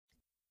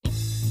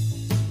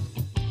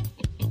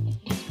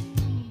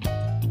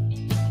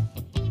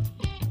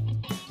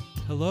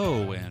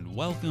Hello and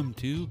welcome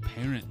to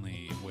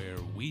Parently, where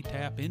we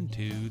tap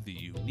into the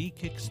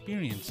unique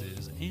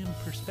experiences and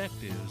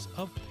perspectives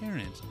of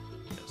parents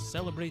to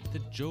celebrate the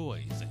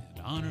joys and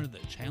honor the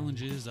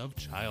challenges of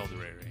child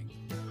rearing.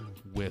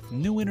 With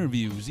new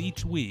interviews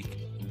each week,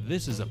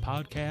 this is a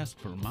podcast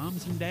for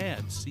moms and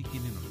dads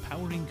seeking an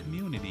empowering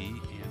community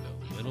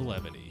and a little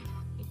levity.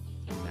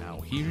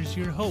 Now here's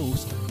your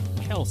host,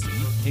 Kelsey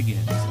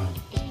Higgins.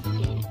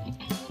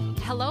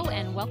 Hello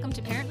and welcome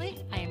to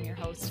Parently. I am your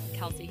host,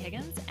 Kelsey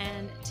Higgins,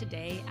 and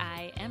today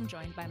I am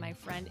joined by my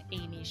friend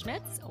Amy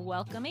Schmitz.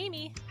 Welcome,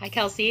 Amy. Hi,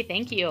 Kelsey.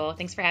 Thank you.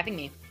 Thanks for having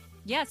me.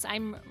 Yes,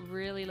 I'm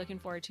really looking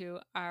forward to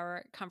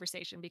our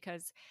conversation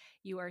because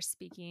you are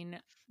speaking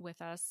with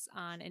us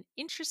on an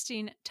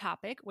interesting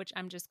topic, which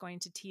I'm just going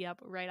to tee up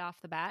right off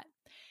the bat.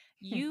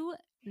 You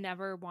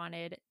never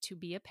wanted to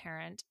be a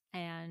parent,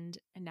 and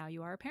now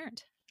you are a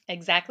parent.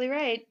 Exactly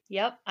right.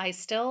 Yep. I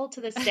still,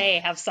 to this day,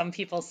 have some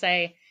people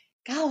say,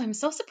 "God, I'm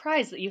so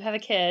surprised that you have a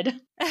kid."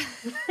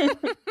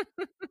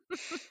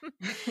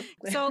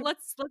 So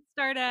let's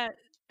start at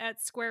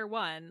square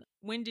one.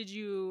 When did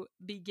you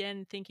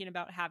begin thinking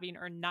about having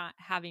or not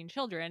having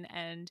children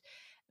and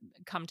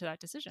come to that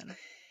decision?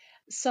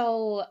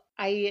 So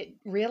I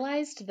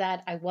realized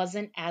that I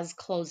wasn't as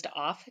closed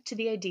off to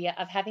the idea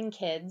of having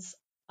kids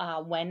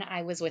when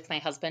I was with my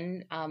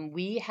husband.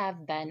 We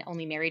have been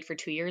only married for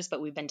 2 years,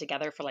 but we've been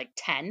together for like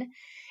 10.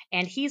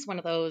 And he's one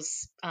of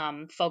those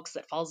folks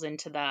that falls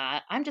into the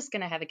I'm just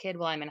going to have a kid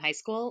while I'm in high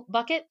school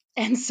bucket.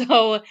 And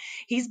so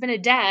he's been a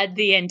dad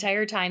the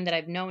entire time that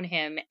I've known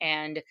him,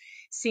 and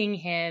seeing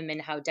him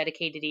and how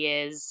dedicated he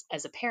is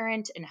as a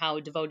parent and how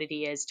devoted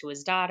he is to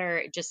his daughter,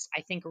 it just,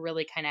 I think,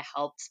 really kind of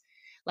helped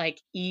like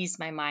ease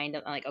my mind.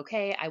 Like,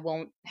 okay, I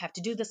won't have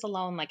to do this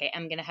alone. Like, I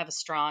am going to have a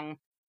strong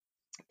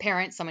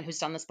parent, someone who's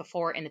done this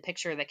before in the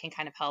picture that can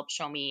kind of help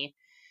show me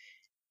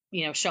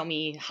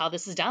how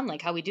this is done,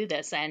 like how we do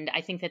this. And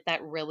I think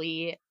that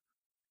really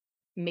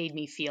made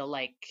me feel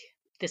like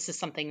this is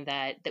something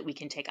that we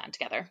can take on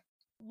together.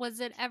 Was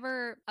it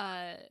ever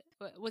a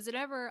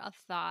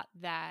thought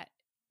that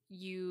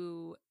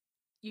you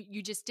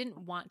just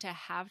didn't want to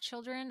have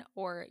children,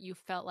 or you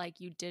felt like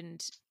you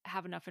didn't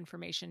have enough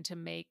information to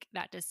make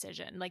that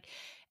decision? Like,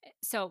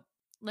 so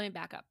let me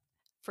back up.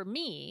 For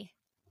me,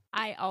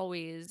 I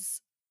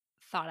always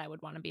thought I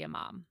would want to be a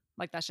mom.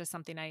 Like, that's just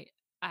something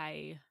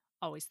I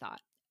always thought.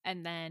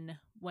 And then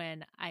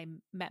when I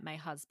met my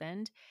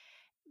husband,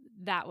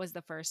 that was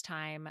the first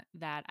time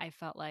that I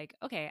felt like,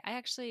 okay,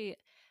 I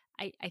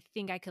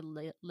think I could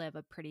live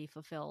a pretty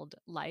fulfilled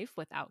life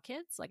without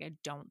kids. Like, I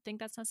don't think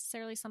that's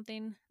necessarily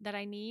something that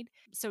I need.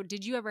 So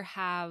did you ever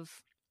have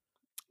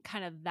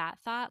kind of that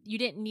thought? You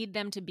didn't need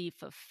them to be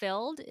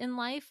fulfilled in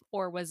life,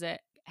 or was it,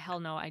 hell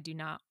no, I do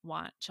not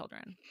want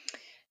children?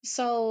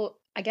 So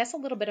I guess a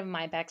little bit of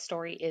my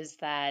backstory is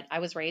that I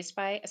was raised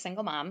by a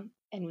single mom,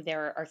 and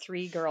there are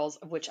 3 girls,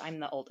 of which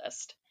I'm the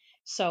oldest.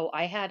 So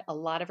I had a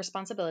lot of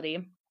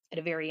responsibility at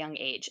a very young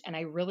age. And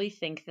I really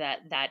think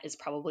that is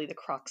probably the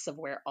crux of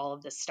where all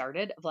of this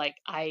started. Of like,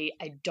 I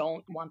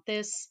don't want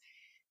this.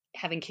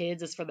 Having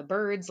kids is for the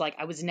birds. Like,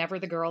 I was never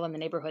the girl in the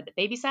neighborhood that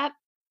babysat.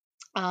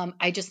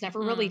 I just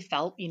never really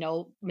felt,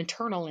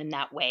 maternal in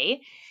that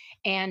way.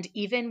 And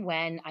even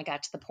when I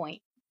got to the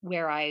point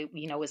where I,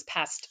 was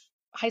past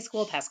high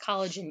school, past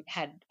college, and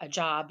had a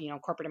job,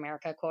 corporate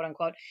America, quote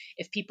unquote,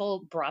 if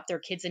people brought their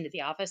kids into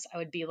the office, I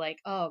would be like,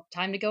 oh,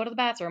 time to go to the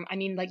bathroom. I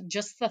mean, like,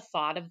 just the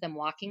thought of them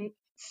walking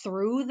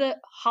through the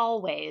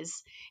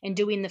hallways and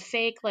doing the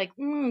fake, like,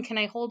 can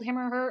I hold him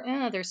or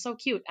her? They're so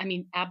cute. I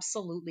mean,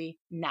 absolutely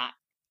not.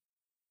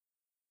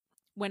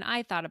 When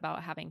I thought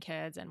about having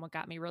kids, and what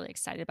got me really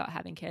excited about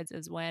having kids,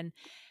 is when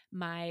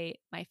my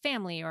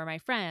family or my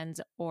friends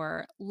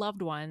or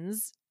loved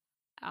ones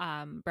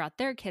brought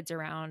their kids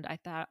around. I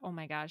thought, oh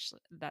my gosh,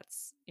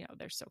 that's,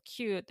 they're so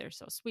cute. They're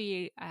so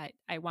sweet.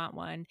 I want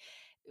one.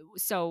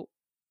 So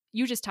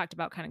you just talked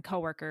about kind of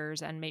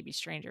coworkers and maybe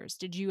strangers.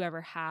 Did you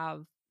ever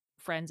have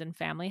friends and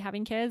family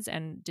having kids?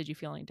 And did you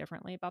feel any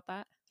differently about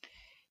that?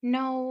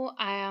 No,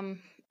 I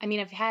mean,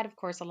 I've had, of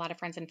course, a lot of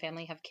friends and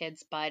family have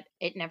kids, but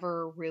it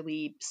never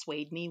really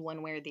swayed me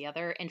one way or the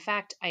other. In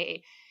fact,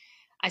 I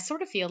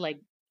sort of feel like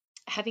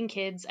having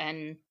kids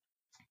and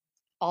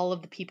all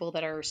of the people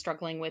that are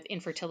struggling with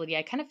infertility,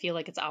 I kind of feel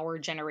like it's our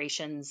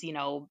generation's,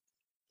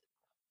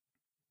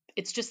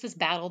 it's just this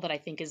battle that I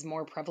think is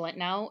more prevalent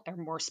now or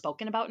more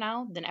spoken about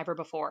now than ever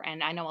before.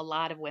 And I know a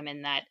lot of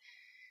women that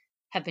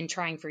have been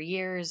trying for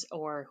years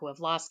or who have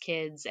lost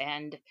kids,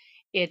 and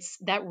it's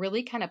that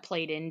really kind of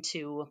played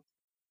into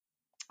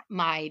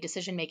my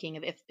decision making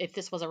of if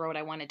this was a road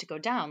I wanted to go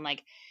down.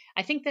 Like,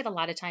 I think that a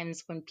lot of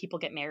times when people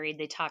get married,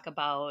 they talk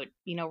about,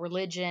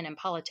 religion and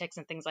politics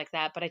and things like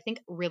that. But I think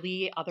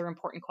really other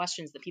important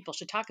questions that people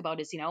should talk about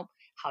is,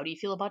 how do you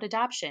feel about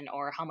adoption,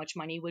 or how much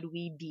money would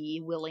we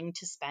be willing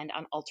to spend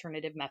on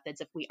alternative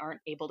methods if we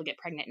aren't able to get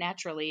pregnant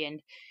naturally?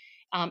 And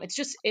it's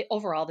just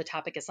overall, the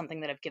topic is something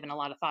that I've given a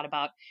lot of thought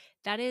about.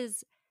 That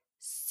is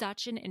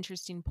such an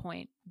interesting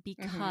point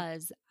Mm-hmm.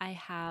 because I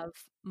have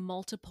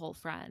multiple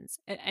friends,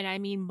 and I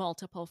mean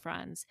multiple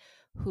friends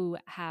who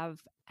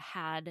have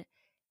had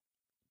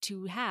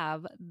to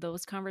have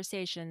those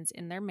conversations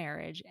in their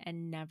marriage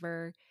and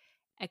never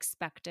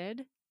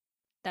expected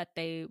that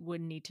they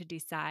would need to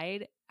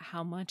decide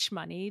how much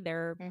money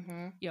their,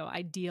 Mm-hmm.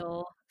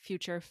 ideal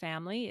future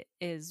family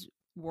is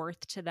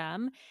worth to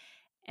them,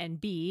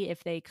 and B,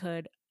 if they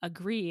could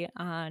agree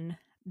on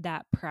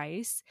that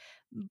price.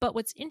 But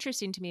what's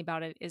interesting to me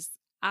about it is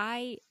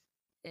I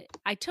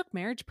took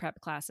marriage prep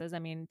classes, I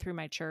mean, through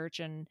my church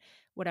and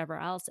whatever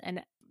else,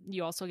 and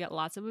you also get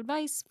lots of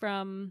advice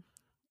from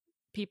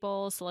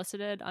people,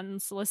 solicited,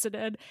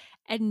 unsolicited,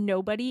 and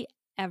nobody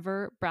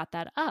ever brought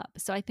that up.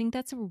 So I think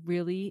that's a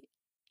really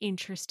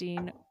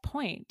interesting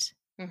point.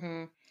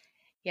 Mm-hmm.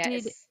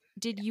 Did Yes.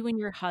 did you and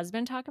your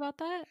husband talk about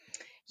that?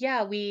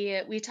 Yeah,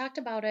 we talked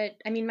about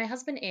it. I mean, my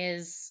husband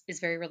is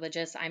very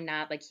religious. I'm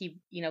not. Like he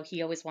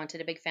always wanted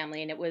a big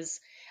family, and it was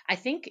I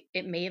think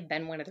it may have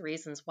been one of the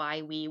reasons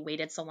why we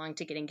waited so long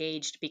to get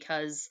engaged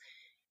because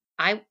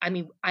I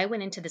mean, I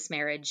went into this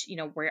marriage,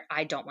 where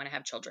I don't want to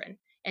have children.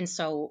 And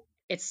so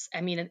it's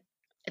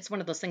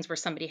one of those things where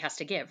somebody has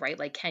to give, right?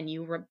 Like can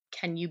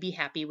you be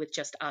happy with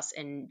just us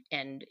and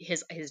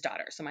his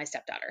daughter, so my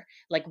stepdaughter?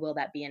 Like will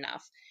that be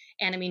enough?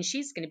 And I mean,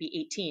 she's going to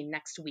be 18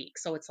 next week.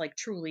 So it's like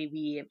truly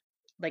we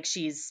like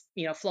she's,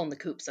 flown the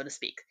coop, so to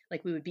speak.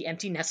 Like we would be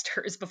empty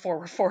nesters before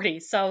we're 40.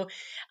 So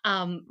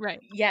Right.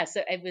 yeah,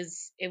 so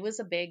it was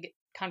a big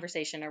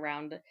conversation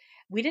around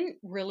we didn't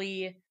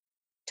really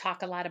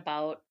talk a lot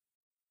about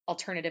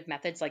alternative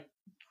methods, like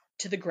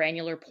to the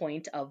granular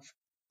point of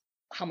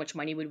how much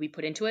money would we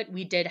put into it.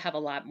 We did have a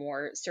lot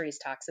more serious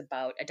talks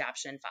about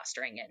adoption and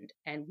fostering,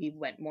 and we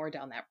went more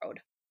down that road.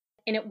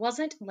 And it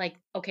wasn't like,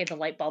 okay, the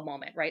light bulb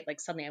moment, right? Like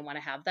suddenly I want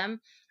to have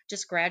them.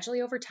 Just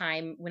gradually over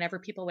time, whenever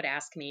people would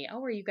ask me,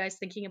 oh, are you guys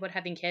thinking about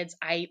having kids?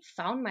 I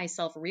found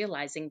myself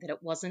realizing that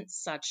it wasn't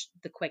such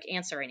the quick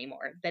answer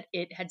anymore, that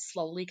it had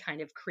slowly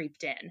kind of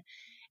creeped in.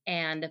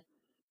 And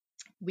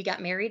we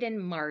got married in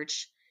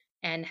March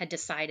and had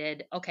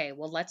decided, okay,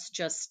 well, let's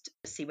just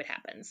see what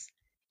happens.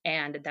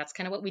 And that's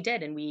kind of what we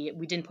did. And we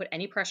didn't put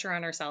any pressure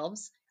on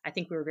ourselves. I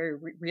think we were very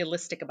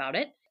realistic about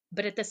it.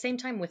 But at the same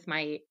time, with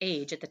my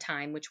age at the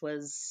time, which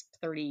was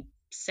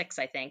 36,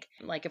 I think,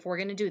 like if we're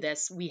going to do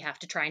this, we have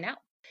to try now.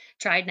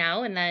 Tried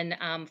now, and then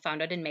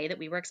found out in May that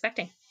we were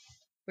expecting.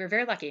 We were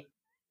very lucky.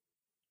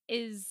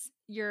 Is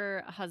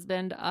your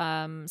husband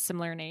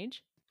similar in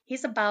age?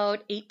 He's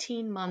about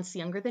 18 months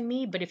younger than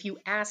me, but if you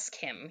ask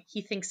him,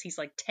 he thinks he's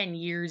like 10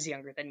 years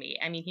younger than me.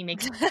 I mean,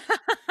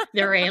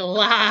 there are a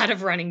lot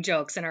of running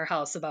jokes in our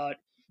house about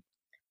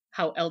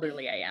how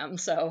elderly I am.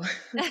 So,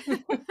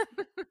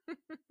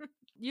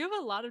 You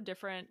have a lot of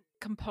different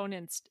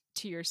components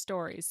to your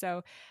story.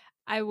 So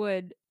I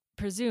would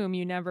presume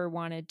you never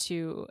wanted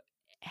to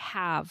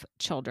have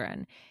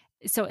children.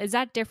 So is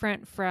that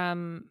different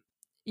from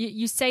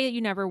you say that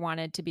you never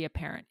wanted to be a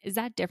parent? Is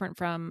that different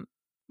from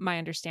my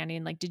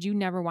understanding? Like, did you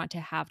never want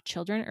to have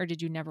children or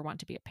did you never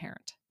want to be a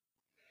parent?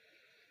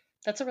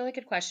 that's a really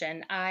good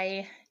question.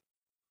 I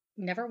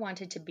never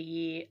wanted to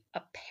be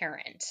a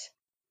parent.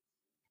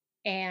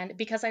 And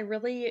because I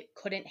really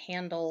couldn't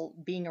handle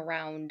being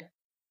around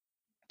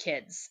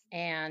kids.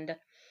 And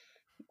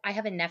I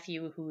have a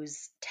nephew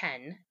who's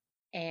 10,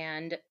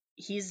 and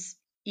he's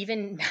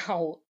even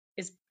now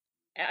is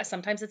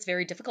sometimes it's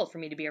very difficult for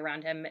me to be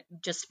around him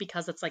just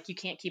because it's like you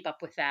can't keep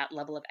up with that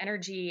level of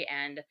energy.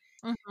 And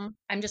Mhm.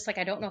 I'm just like,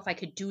 I don't know if I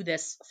could do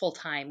this full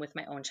time with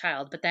my own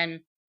child. But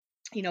then,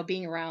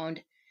 being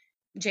around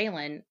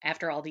Jalen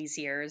after all these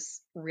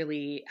years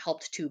really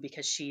helped too,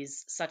 because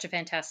she's such a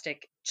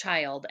fantastic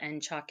child,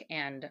 and Chuck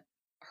and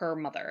her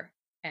mother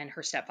and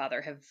her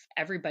stepfather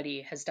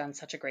everybody has done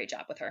such a great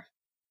job with her.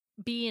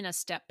 Being a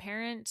step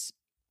parent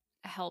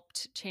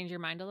helped change your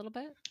mind a little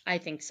bit? I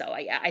think so.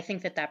 I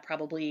think that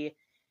probably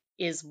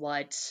is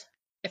what,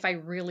 if I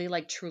really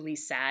like truly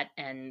sat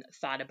and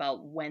thought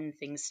about when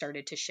things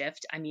started to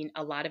shift. I mean,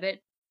 a lot of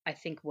it I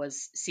think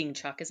was seeing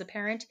Chuck as a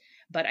parent,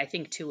 but I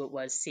think too it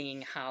was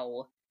seeing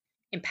how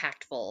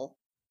impactful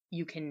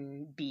you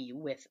can be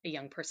with a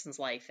young person's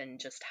life and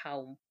just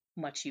how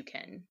much you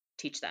can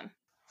teach them.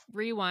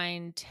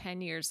 Rewind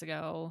 10 years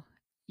ago,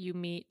 you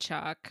meet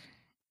Chuck,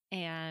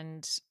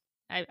 and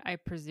I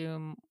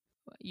presume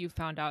you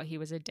found out he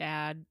was a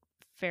dad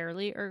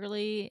fairly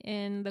early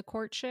in the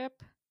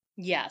courtship.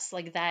 Yes,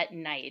 like that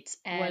night.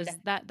 And Was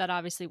that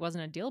obviously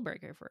wasn't a deal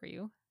breaker for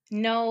you?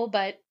 no,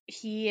 but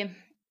he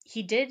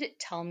did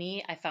tell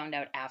me, I found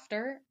out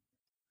after,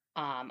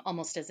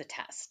 almost as a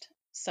test.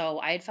 So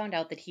I had found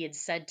out that he had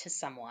said to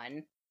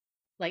someone,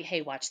 like,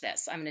 hey, watch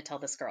this. I'm going to tell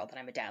this girl that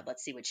I'm a dad.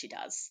 Let's see what she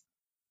does.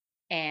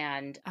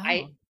 And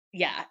Oh.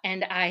 yeah,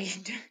 and I,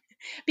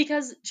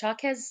 because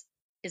Chuck is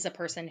a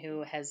person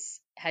who has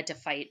had to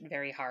fight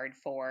very hard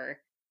for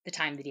the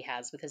time that he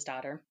has with his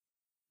daughter.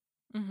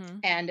 Mhm.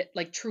 And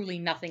like truly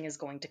nothing is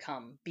going to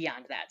come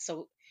beyond that.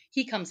 So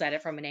he comes at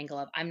it from an angle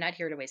of, I'm not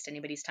here to waste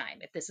anybody's time.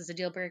 If this is a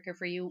deal breaker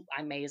for you,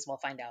 I may as well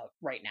find out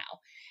right now.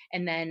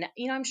 And then,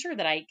 I'm sure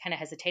that I kind of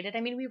hesitated.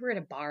 I mean, we were at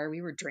a bar,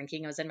 we were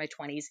drinking, I was in my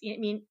 20s. I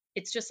mean,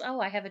 it's just, oh,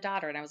 I have a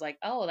daughter. And I was like,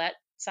 oh, that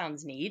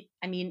sounds neat.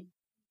 I mean,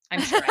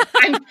 I'm sure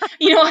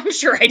I'm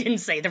sure I didn't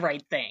say the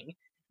right thing.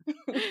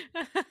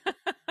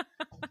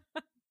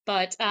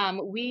 But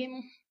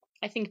we,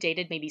 I think,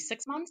 dated maybe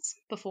 6 months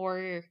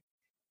before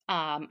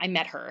I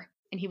met her,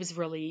 and he was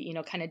really,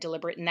 kind of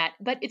deliberate in that.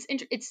 But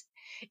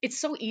it's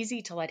so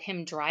easy to let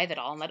him drive it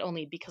all, not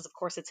only because, of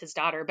course, it's his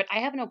daughter, but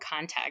I have no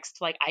context.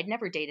 Like, I'd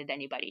never dated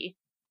anybody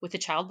with a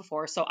child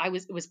before, so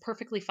it was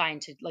perfectly fine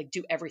to like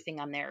do everything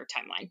on their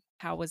timeline.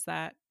 How was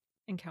that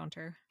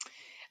encounter?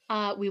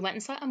 We went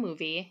and saw a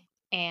movie,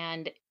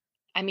 and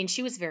I mean,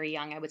 she was very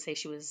young. I would say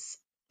she was,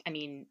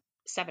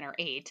 7 or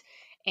 8,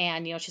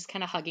 and she's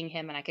kind of hugging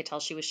him, and I could tell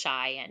she was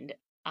shy. And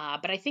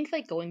but I think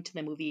like going to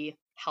the movie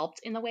helped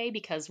in the way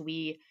because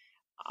we,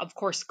 of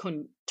course,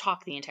 couldn't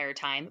talk the entire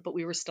time, but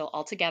we were still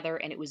all together,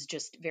 and it was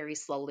just very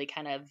slowly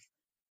kind of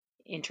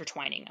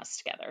intertwining us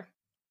together.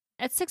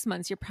 At 6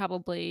 months, you're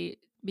probably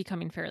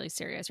becoming fairly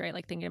serious, right?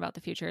 Like thinking about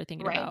the future,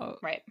 thinking about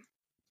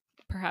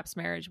perhaps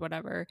marriage,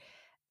 whatever.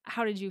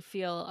 How did you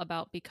feel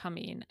about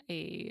becoming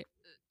a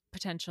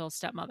potential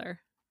stepmother?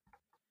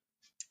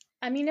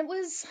 I mean, it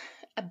was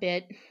a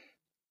bit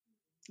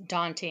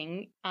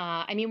daunting.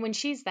 I mean, when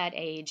she's that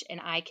age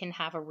and I can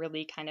have a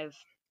really kind of,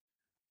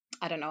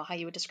 I don't know how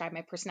you would describe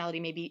my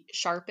personality, maybe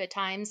sharp at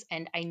times.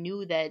 And I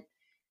knew that,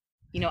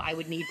 I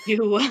would need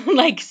to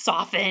like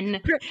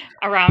soften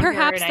around her.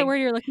 Perhaps the word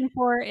you're looking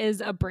for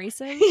is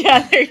abrasive.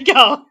 Yeah, there you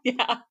go.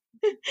 Yeah.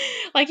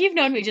 Like you've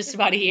known me just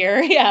about a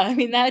year. Yeah. I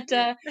mean that,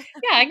 yeah,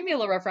 I can be a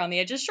little rough around the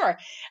edges. Sure.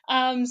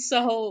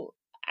 So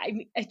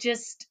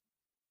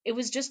it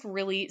was just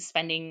really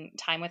spending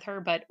time with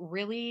her, but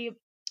really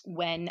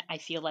when I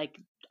feel like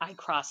I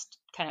crossed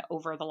kind of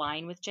over the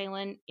line with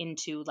Jalen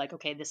into like,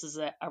 okay, this is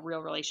a real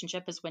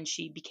relationship is when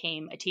she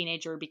became a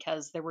teenager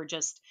because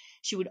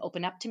she would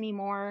open up to me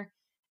more.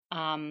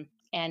 And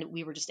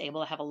we were just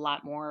able to have a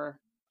lot more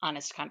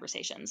honest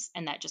conversations.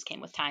 And that just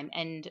came with time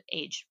and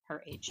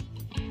her age.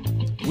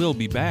 We'll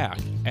be back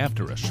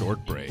after a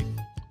short break.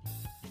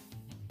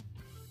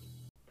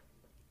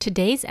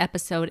 Today's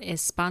episode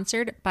is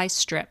sponsored by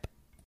Strip.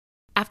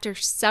 After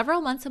several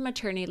months of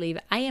maternity leave,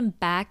 I am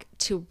back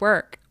to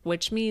work,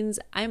 which means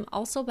I'm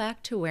also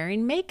back to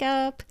wearing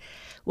makeup.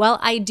 While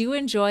I do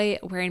enjoy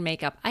wearing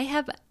makeup, I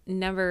have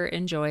never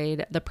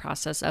enjoyed the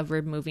process of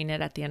removing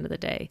it at the end of the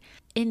day.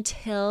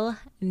 Until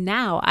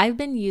now, I've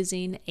been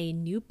using a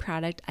new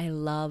product I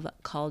love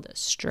called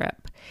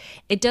Strip.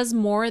 It does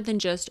more than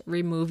just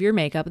remove your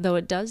makeup, though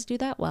it does do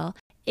that well.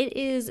 It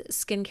is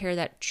skincare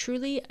that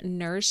truly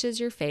nourishes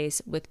your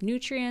face with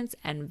nutrients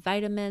and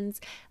vitamins,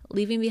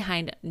 leaving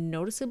behind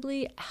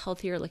noticeably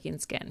healthier looking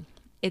skin.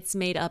 It's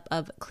made up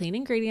of clean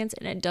ingredients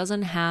and it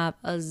doesn't have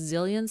a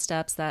zillion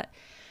steps that,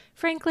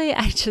 frankly,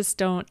 I just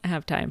don't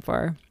have time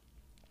for.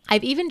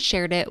 I've even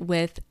shared it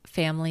with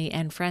family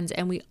and friends,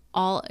 and we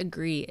all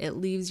agree it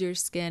leaves your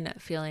skin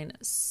feeling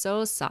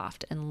so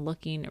soft and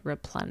looking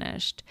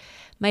replenished.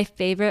 My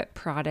favorite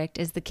product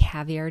is the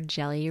Caviar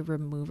Jelly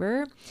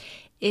Remover.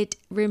 It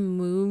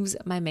removes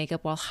my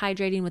makeup while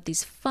hydrating with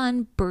these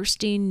fun,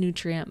 bursting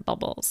nutrient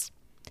bubbles.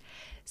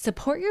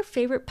 Support your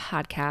favorite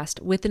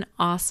podcast with an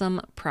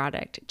awesome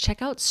product. Check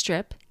out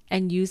Strip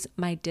and use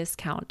my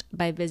discount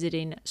by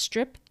visiting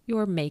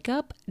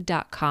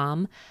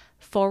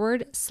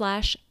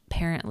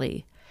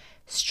stripyourmakeup.com/parently.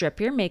 Strip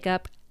your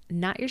makeup,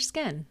 not your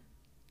skin.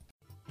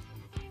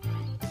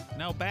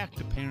 Now back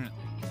to Parently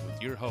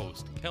with your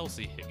host,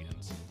 Kelsey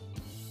Higgins.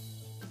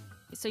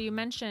 So you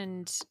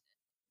mentioned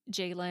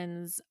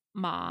Jalen's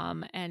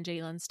mom and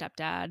Jalen's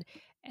stepdad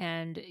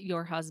and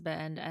your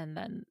husband, and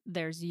then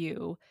there's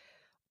you.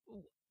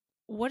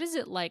 What is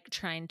it like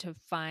trying to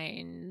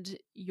find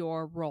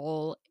your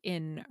role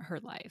in her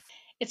life?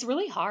 It's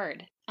really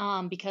hard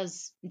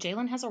because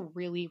Jalen has a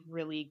really,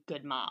 really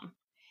good mom.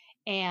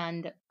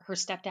 And her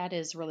stepdad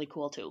is really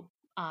cool too.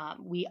 Not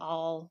we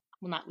all,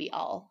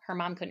 her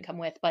mom couldn't come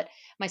with, but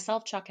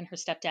myself, Chuck, and her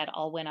stepdad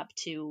all went up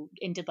to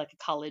and did like a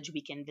college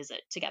weekend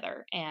visit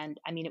together. And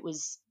I mean,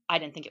 I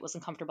didn't think it was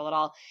uncomfortable at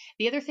all.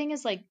 The other thing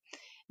is like,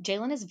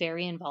 Jalen is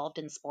very involved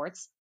in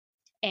sports.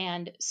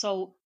 And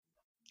so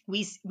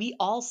we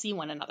all see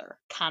one another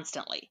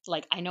constantly.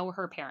 Like I know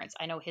her parents,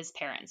 I know his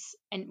parents.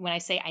 And when I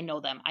say I know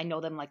them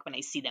like when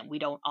I see them. We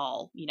don't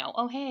all,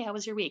 oh, hey, how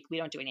was your week? We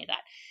don't do any of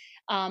that.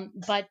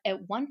 But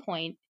at one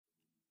point,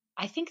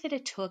 I think that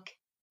it took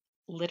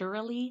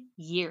literally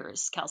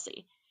years,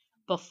 Kelsey,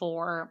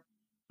 before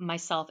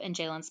myself and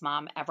Jalen's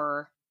mom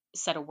ever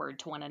said a word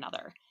to one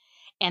another.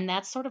 And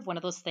that's sort of one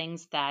of those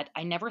things that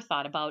I never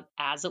thought about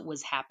as it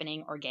was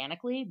happening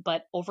organically.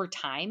 But over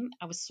time,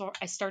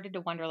 I started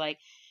to wonder, like,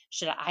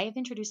 should I have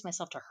introduced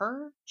myself to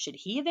her? Should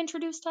he have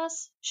introduced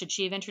us? Should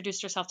she have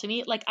introduced herself to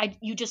me? Like,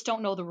 you just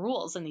don't know the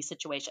rules in these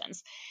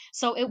situations.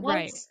 So it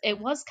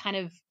was kind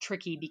of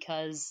tricky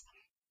because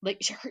like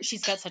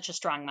she's got such a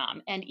strong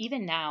mom. And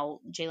even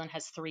now, Jalen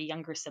has 3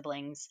 younger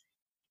siblings.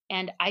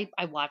 And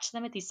I watch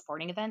them at these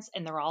sporting events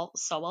and they're all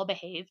so well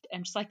behaved.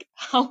 And just like,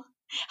 how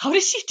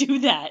does she do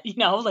that?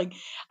 Like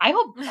I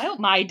hope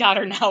my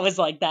daughter now is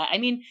like that. I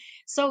mean,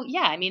 so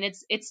yeah, I mean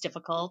it's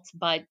difficult,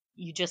 but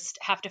you just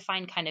have to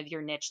find kind of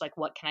your niche, like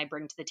what can I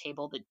bring to the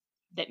table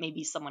that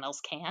maybe someone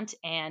else can't.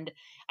 And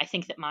I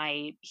think that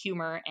my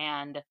humor,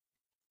 and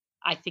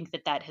I think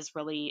that has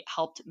really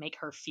helped make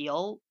her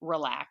feel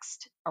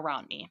relaxed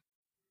around me.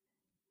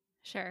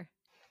 Sure.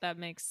 That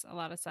makes a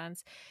lot of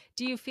sense.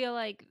 Do you feel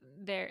like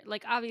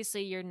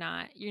obviously you're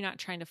not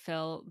trying to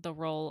fill the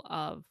role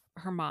of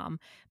her mom,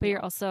 but you're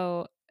No.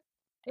 also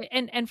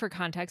and for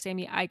context,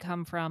 Amy, I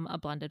come from a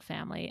blended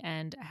family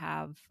and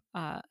have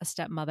a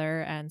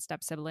stepmother and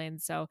step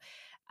siblings. So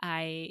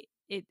I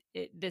it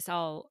this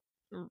all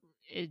r-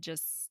 it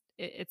just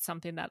it's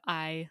something that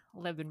I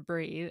live and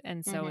breathe,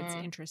 and so it's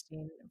Mhm.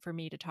 interesting for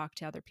me to talk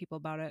to other people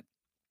about it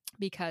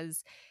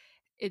because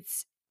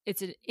it's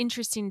it's an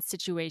interesting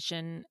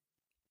situation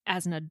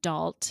as an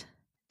adult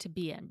to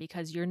be in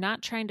because you're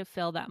not trying to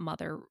fill that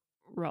mother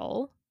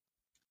role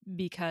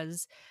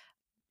because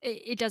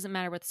it doesn't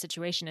matter what the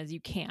situation is, you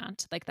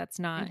can't, like, that's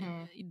not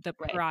Mhm. the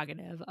Right.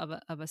 prerogative of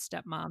a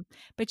stepmom,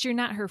 but you're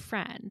not her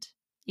friend,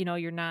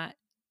 you're not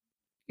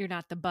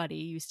the buddy,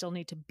 you still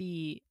need to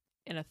be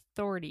an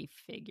authority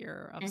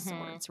figure of Mhm.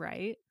 sorts,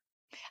 right?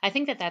 I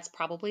think that's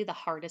probably the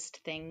hardest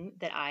thing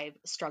that I've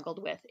struggled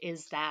with,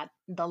 is that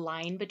the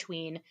line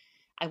between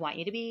I want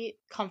you to be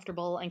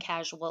comfortable and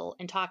casual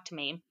and talk to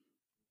me,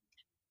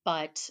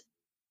 but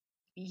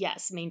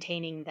yes,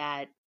 maintaining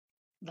that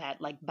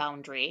like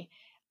boundary.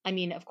 I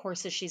mean, of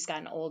course, as she's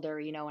gotten older,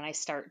 and I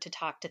start to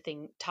talk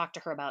to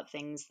her about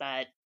things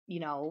that,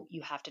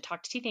 you have to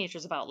talk to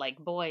teenagers about, like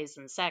boys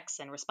and sex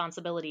and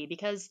responsibility,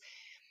 because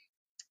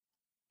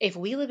if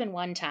we live in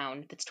one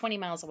town that's 20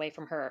 miles away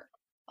from her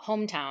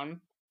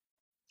hometown,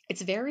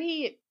 it's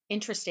very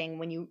interesting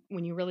when you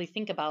really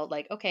think about,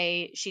 like,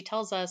 okay, she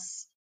tells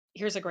us,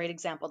 here's a great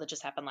example that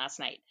just happened last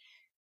night.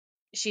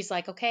 She's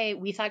like, okay,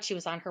 we thought she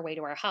was on her way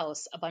to our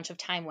house. A bunch of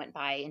time went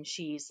by and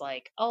she's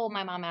like, oh,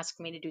 my mom asked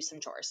me to do some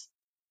chores.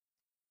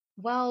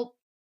 Well,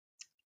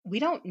 we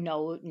don't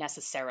know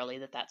necessarily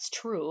that that's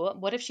true.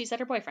 What if she's at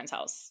her boyfriend's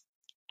house?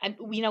 And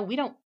we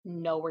don't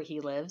know where he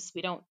lives.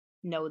 We don't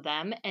know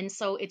them. And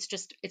so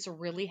it's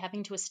really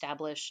having to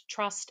establish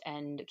trust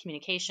and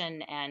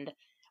communication, and,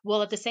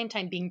 well, at the same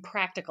time being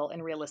practical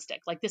and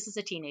realistic. Like, this is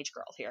a teenage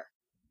girl here.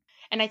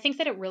 And I think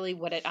that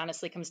what it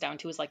honestly comes down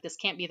to is, like, this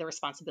can't be the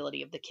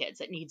responsibility of the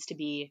kids. It needs to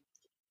be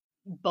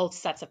both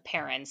sets of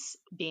parents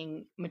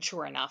being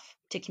mature enough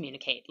to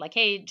communicate. Like,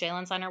 hey,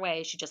 Jalen's on her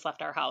way. She just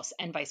left our house,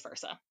 and vice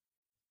versa.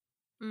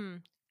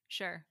 Mm,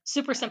 sure.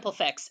 Super simple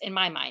fix in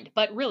my mind,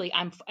 but really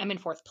I'm in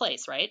fourth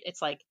place, right?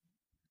 It's like,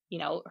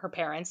 her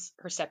parents,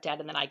 her stepdad,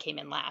 and then I came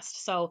in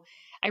last. So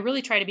I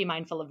really try to be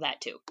mindful of that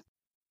too.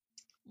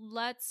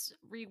 Let's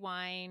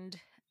rewind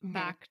Hmm.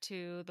 back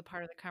to the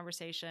part of the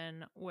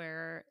conversation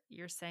where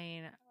you're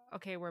saying,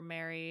 okay, we're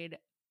married,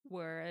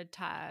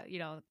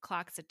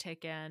 clock's a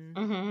ticking,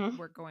 Hmm.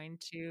 we're going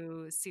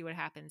to see what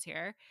happens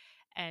here.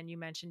 And you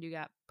mentioned you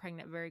got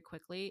pregnant very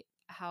quickly.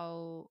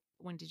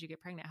 When did you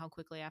get pregnant? How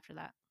quickly after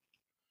that?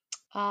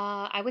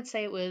 I would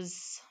say it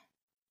was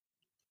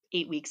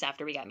 8 weeks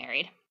after we got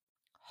married.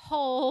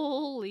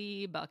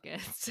 Holy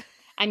buckets.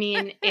 I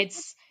mean,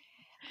 it's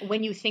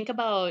when you think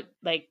about,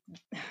 like,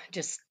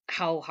 just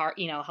how hard,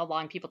 how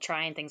long people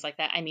try and things like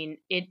that. I mean,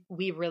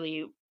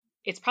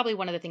 it's probably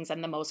one of the things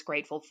I'm the most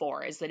grateful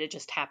for, is that it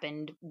just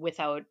happened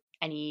without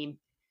any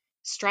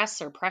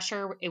stress or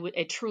pressure.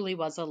 It truly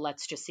was a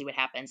let's just see what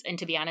happens. And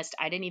to be honest,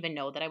 I didn't even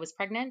know that I was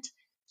pregnant.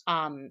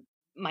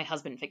 My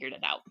husband figured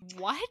it out.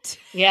 What?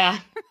 Yeah.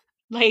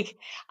 Like,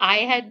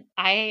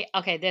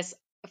 okay, this,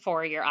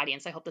 for your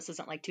audience, I hope this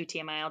isn't like too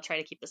TMI. I'll try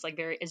to keep this like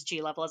very as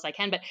G level as I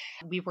can. But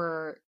we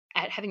were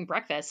at having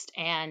breakfast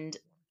and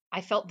I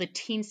felt the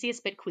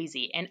teensiest bit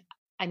queasy. And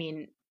I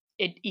mean,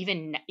 it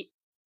even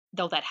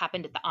though that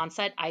happened at the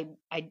onset, I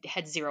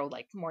had zero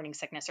like morning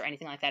sickness or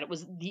anything like that. It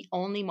was the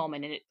only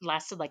moment, and it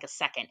lasted like a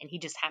second, and he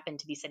just happened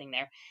to be sitting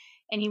there,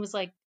 and he was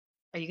like,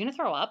 "Are you going to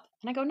throw up?"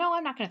 And I go, "No,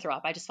 I'm not going to throw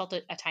up. I just felt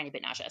a tiny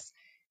bit nauseous."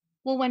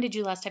 Well, when did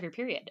you last have your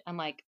period? I'm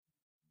like,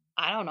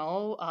 I don't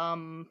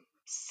know,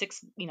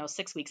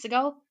 6 weeks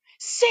ago.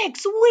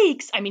 6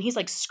 weeks. I mean, he's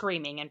like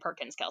screaming in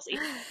Perkins, Kelsey.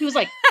 He was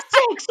like,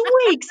 6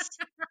 weeks.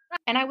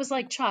 And I was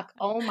like, Chuck,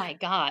 oh my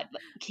God,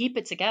 keep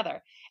it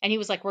together. And he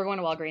was like, we're going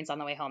to Walgreens on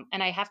the way home.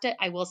 And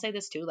I will say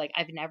this too, like,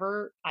 I've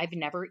never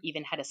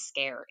even had a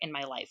scare in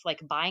my life.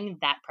 Like, buying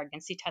that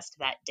pregnancy test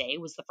that day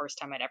was the first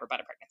time I'd ever bought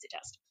a pregnancy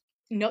test.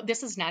 No,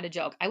 this is not a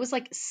joke. I was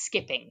like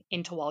skipping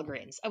into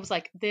Walgreens. I was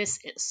like, this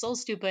is so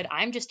stupid.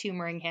 I'm just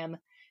humoring him.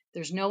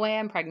 There's no way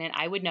I'm pregnant.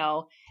 I would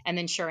know. And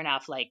then sure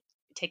enough, like,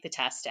 take the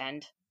test.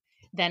 And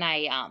then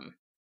I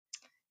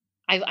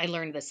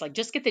learned this, like,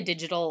 just get the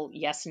digital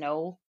yes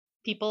no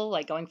people,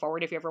 like, going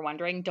forward. If you're ever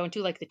wondering, don't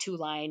do like the 2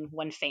 line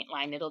one faint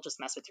line, it'll just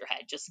mess with your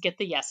head. Just get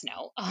the yes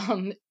no.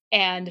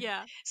 And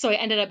Yeah. so I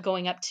ended up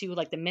going up to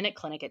like the Minute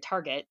Clinic at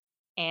Target,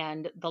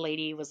 and the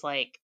lady was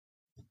like,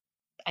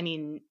 I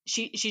mean,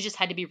 she just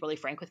had to be really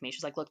frank with me.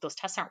 She's like, look, those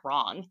tests aren't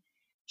wrong.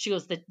 She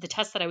goes, the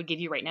test that I would give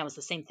you right now is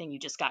the same thing you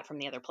just got from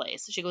the other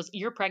place. She goes,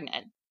 you're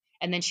pregnant.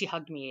 And then she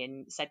hugged me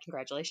and said,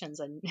 congratulations.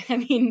 And I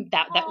mean,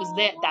 that was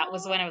it. That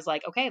was when I was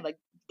like, okay, like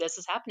this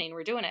is happening.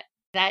 We're doing it.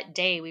 That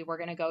day we were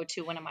going to go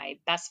to one of my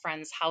best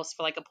friend's house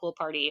for like a pool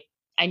party.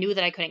 I knew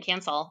that I couldn't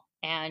cancel.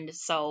 And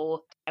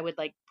so I would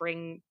like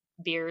bring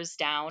beers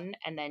down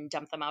and then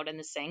dump them out in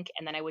the sink.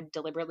 And then I would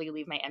deliberately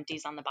leave my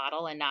empties on the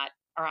bottle and not,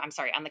 or I'm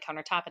sorry, on the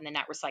countertop and then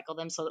not recycle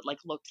them. So it like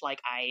looked like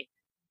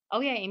oh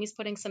yeah, Amy's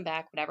putting some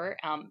back, whatever.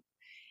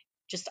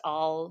 Just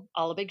all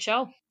a big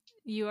show.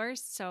 You are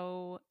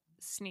so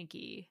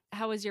sneaky.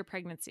 How was your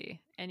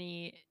pregnancy?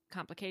 Any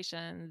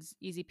complications?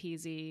 Easy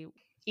peasy?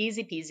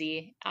 Easy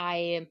peasy.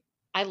 I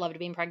loved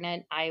being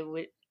pregnant. I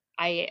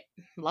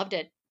loved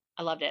it.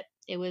 I loved it.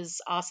 It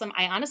was awesome.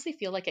 I honestly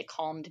feel like it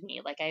calmed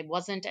me. Like I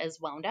wasn't as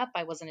wound up.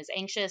 I wasn't as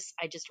anxious.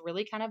 I just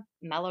really kind of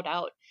mellowed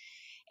out.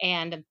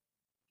 And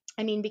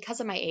I mean, because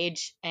of my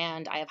age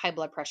and I have high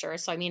blood pressure,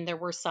 so I mean, there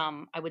were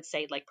some, I would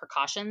say, like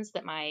precautions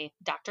that my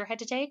doctor had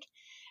to take.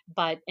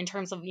 But in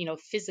terms of,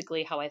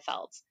 physically how I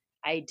felt,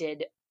 I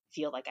did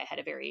feel like I had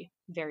a very,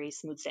 very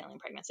smooth sailing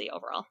pregnancy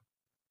overall.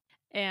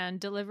 And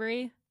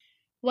delivery?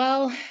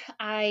 Well,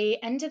 I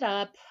ended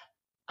up,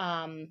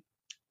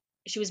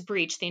 she was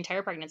breached the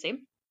entire pregnancy.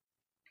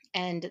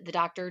 And the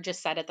doctor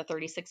just said at the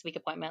 36-week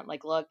appointment,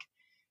 like, look,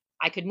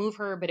 I could move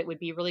her, but it would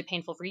be really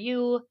painful for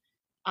you.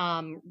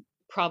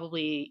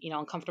 Probably,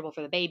 uncomfortable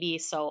for the baby.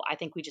 So I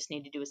think we just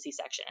need to do a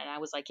C-section. And I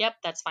was like, yep,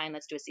 that's fine.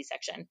 Let's do a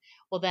C-section.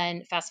 Well,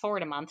 then fast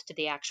forward a month to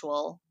the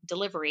actual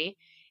delivery.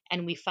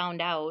 And we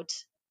found out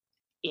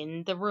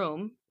in the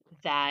room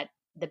that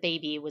the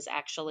baby was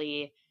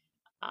actually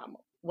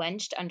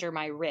wedged under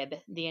my rib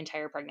the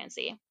entire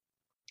pregnancy.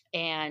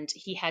 And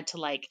he had to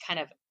like kind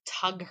of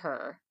tug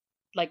her.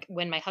 Like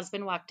when my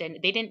husband walked in,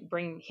 they didn't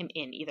bring him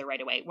in either right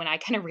away. When I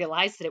kind of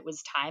realized that it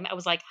was time, I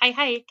was like,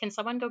 hi, can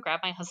someone go grab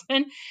my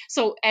husband?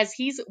 So as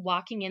he's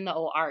walking in the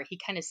OR, he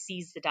kind of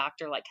sees the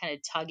doctor like kind of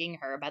tugging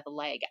her by the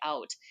leg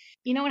out.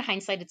 In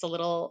hindsight, it's a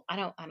little, I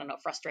don't know,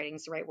 frustrating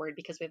is the right word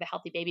because we have a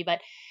healthy baby, but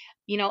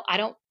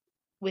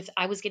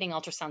I was getting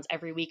ultrasounds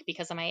every week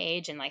because of my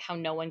age and like how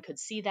no one could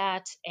see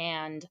that.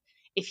 And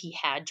if he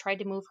had tried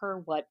to move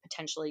her, what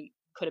potentially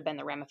could have been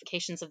the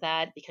ramifications of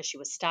that because she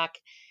was stuck.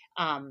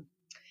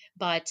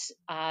 But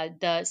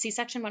the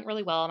C-section went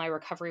really well. My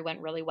recovery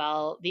went really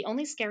well. The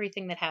only scary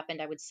thing that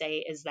happened, I would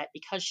say, is that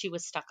because she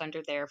was stuck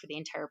under there for the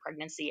entire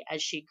pregnancy,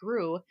 as she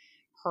grew,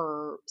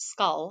 her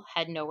skull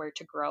had nowhere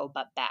to grow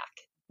but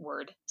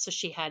backward. So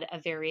she had a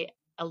very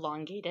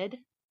elongated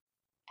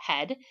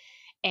head.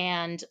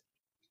 And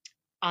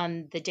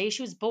on the day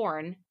she was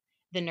born,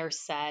 the nurse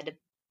said,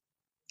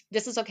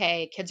 this is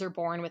okay. Kids are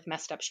born with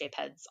messed up shape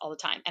heads all the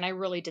time. And I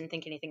really didn't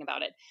think anything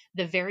about it.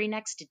 The very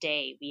next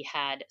day, we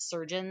had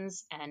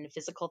surgeons and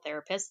physical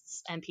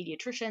therapists and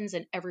pediatricians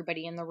and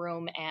everybody in the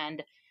room.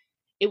 And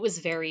it was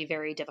very,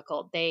 very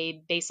difficult.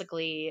 They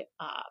basically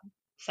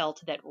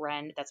felt that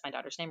Ren, that's my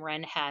daughter's name,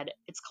 Ren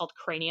it's called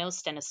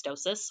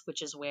craniostenostosis,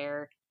 which is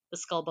where the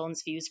skull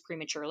bones fuse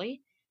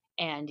prematurely.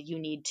 And you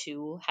need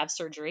to have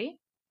surgery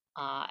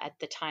at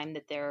the time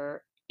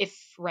that if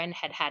Ren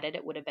had it,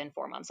 it would have been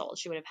 4 months old.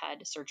 She would have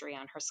had surgery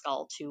on her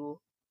skull to,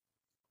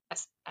 I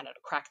don't know,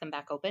 crack them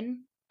back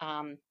open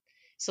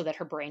so that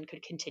her brain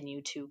could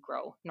continue to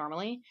grow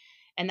normally.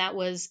 And that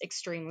was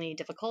extremely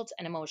difficult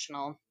and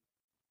emotional.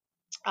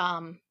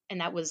 And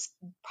that was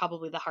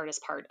probably the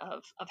hardest part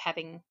of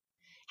having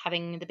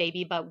the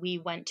baby. But we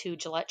went to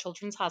Gillette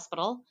Children's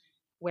Hospital,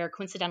 where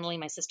coincidentally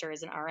my sister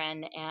is an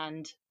RN,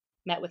 and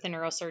met with a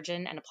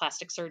neurosurgeon and a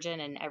plastic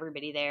surgeon and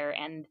everybody there.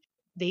 And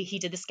he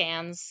did the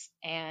scans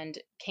and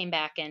came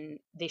back and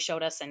they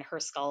showed us and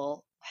her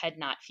skull had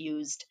not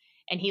fused.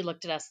 And he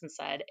looked at us and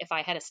said, if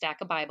I had a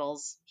stack of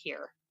Bibles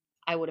here,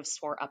 I would have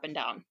swore up and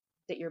down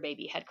that your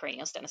baby had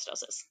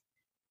craniostenostosis.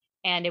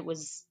 And it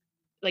was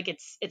like,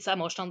 it's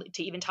emotional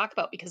to even talk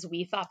about because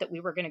we thought that we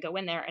were going to go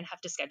in there and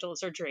have to schedule a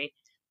surgery.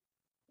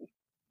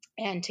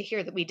 And to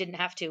hear that we didn't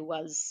have to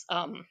was,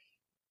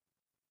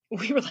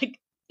 we were like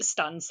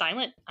stunned,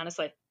 silent,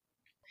 honestly.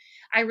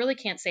 I really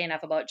can't say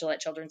enough about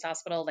Gillette Children's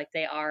Hospital. Like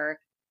they are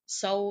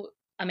so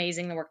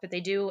amazing, the work that they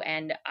do.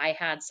 And I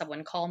had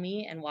someone call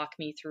me and walk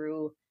me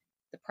through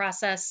the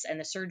process and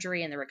the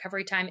surgery and the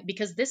recovery time,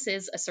 because this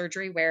is a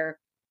surgery where,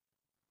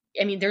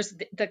 I mean,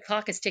 the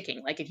clock is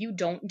ticking. Like if you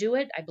don't do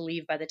it, I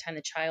believe by the time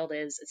the child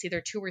it's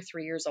either 2 or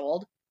 3 years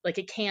old, like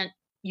you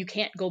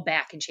can't go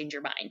back and change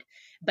your mind.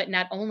 But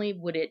not only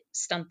would it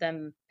stunt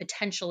them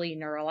potentially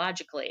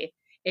neurologically,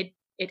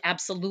 it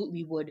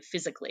absolutely would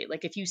physically.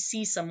 Like if you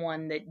see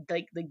someone that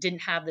like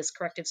didn't have this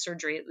corrective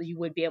surgery, you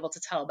would be able to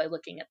tell by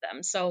looking at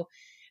them. So,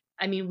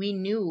 I mean, we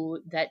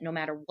knew that no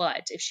matter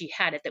what, if she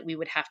had it, that we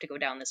would have to go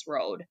down this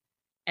road.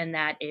 And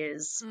that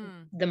is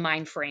the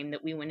mind frame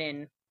that we went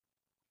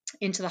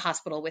into the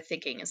hospital with,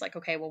 thinking is like,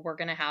 okay, well, we're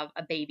going to have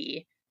a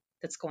baby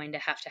that's going to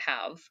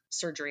have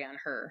surgery on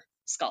her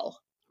skull.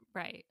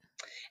 Right.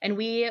 And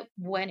we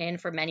went in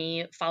for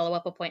many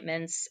follow-up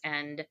appointments,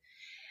 and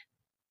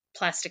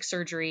plastic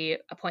surgery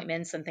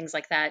appointments and things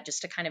like that,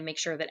 just to kind of make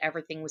sure that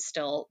everything was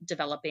still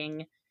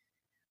developing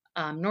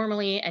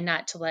normally, and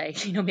not to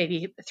like,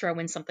 maybe throw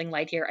in something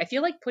light here. I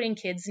feel like putting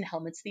kids in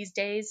helmets these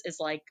days is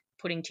like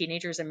putting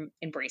teenagers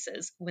in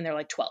braces when they're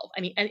like 12.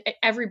 I mean,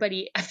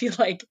 everybody, I feel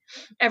like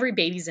every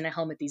baby's in a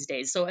helmet these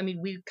days. So, I mean,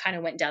 we kind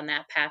of went down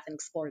that path and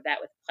explored that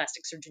with the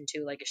plastic surgeon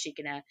too. Like, is she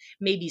gonna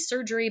maybe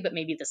surgery, but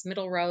maybe this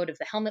middle road of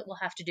the helmet we'll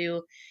have to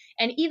do.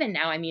 And even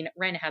now, I mean,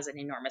 Ren has an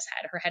enormous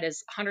head. Her head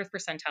is 100th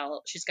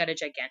percentile. She's got a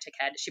gigantic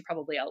head. She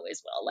probably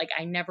always will. Like,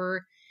 I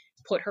never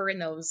put her in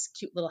those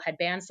cute little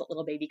headbands that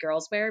little baby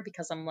girls wear,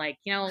 because I'm like,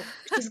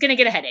 she's gonna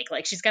get a headache.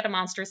 Like, she's got a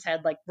monstrous head.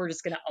 Like, we're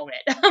just gonna own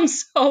it.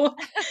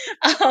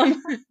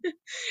 Um,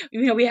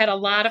 we had a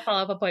lot of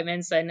follow up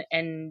appointments, and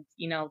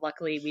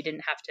luckily we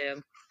didn't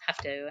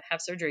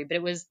have surgery.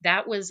 But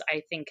that was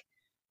I think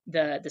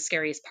the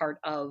scariest part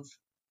of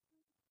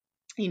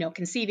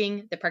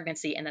conceiving, the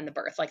pregnancy, and then the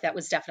birth. Like, that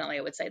was definitely,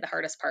 I would say, the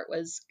hardest part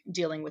was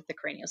dealing with the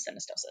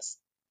craniosynostosis.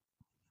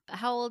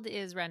 How old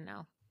is Ren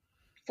now?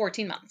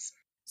 14 months.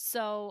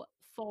 So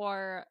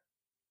for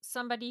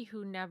somebody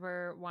who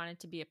never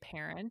wanted to be a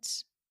parent,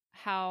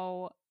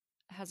 how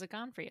has it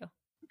gone for you?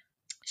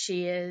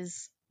 She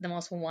is the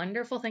most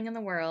wonderful thing in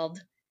the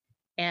world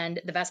and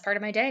the best part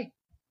of my day.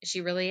 She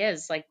really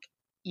is. Like,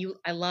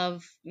 I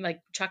love, like,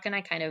 Chuck and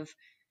I kind of,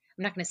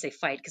 I'm not going to say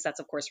fight, because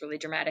that's of course really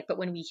dramatic, but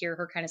when we hear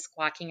her kind of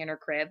squawking in her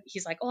crib,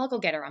 he's like, "Oh, I'll go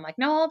get her." I'm like,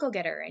 "No, I'll go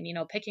get her." And,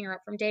 picking her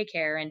up from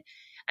daycare. And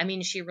I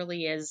mean, she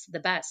really is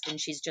the best.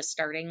 And she's just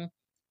starting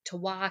to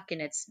walk,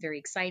 and it's very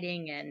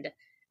exciting. And,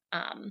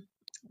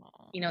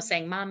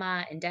 saying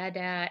mama and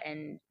dada,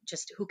 and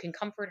just who can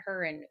comfort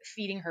her, and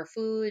feeding her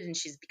food. And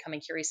she's becoming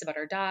curious about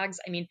our dogs.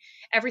 I mean,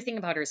 everything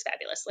about her is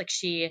fabulous. Like,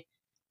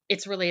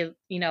 it's really,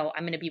 I'm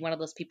going to be one of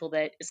those people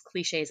that, as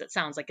cliche as it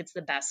sounds, like, it's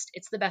the best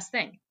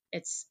thing.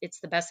 It's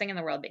the best thing in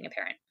the world being a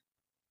parent.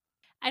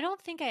 I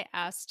don't think I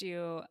asked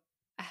you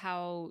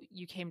how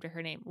you came to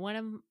her name.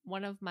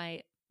 One of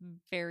my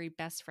very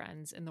best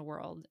friends in the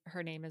world,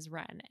 her name is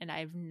Ren, and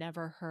I've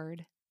never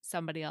heard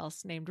somebody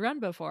else named Ren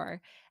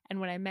before. And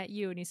when I met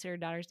you and you said your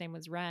daughter's name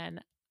was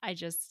Ren, I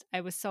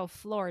was so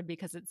floored,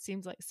 because it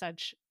seems like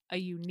such a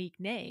unique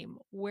name.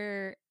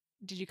 Where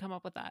did you come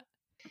up with that?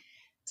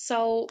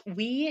 So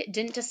we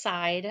didn't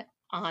decide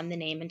on the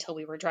name until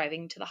we were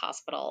driving to the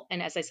hospital.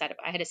 And as I said,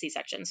 I had a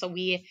C-section. So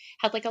we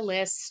had like a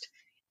list,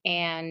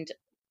 and,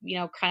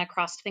 kind of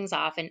crossed things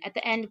off. And at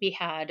the end we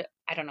had,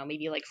 I don't know,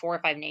 maybe like 4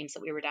 or 5 names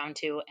that we were down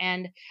to.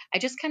 And I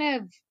just kind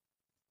of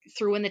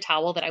threw in the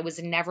towel that I was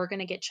never going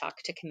to get Chuck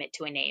to commit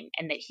to a name,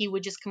 and that he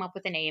would just come up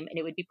with a name and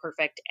it would be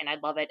perfect and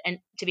I'd love it. And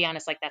to be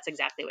honest, like, that's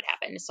exactly what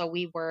happened. So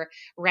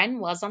Ren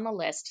was on the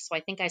list. So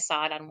I think I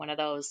saw it on one of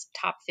those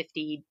top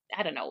 50,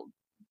 I don't know,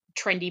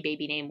 trendy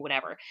baby name,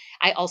 whatever.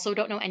 I also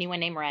don't know anyone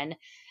named Ren.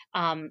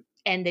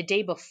 And the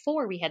day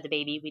before we had the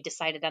baby, we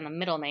decided on the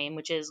middle name,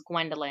 which is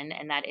Gwendolyn.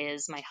 And that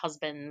is my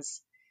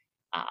husband's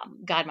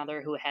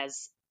godmother, who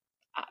has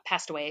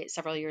passed away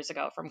several years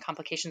ago from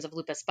complications of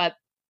lupus. But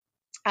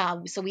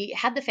so we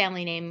had the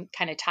family name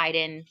kind of tied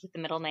in with the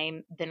middle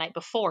name the night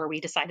before we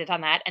decided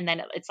on that. And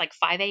then it's like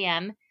 5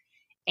 a.m.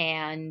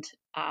 and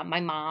my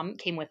mom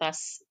came with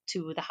us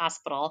to the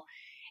hospital.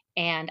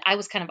 And I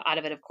was kind of out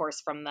of it, of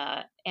course, from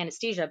the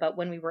anesthesia. But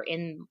when we were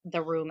in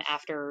the room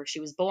after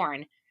she was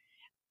born,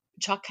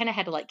 Chuck kind of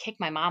had to like kick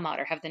my mom out,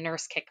 or have the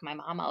nurse kick my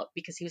mom out,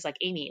 because he was like,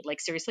 "Amy, like,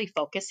 seriously,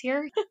 focus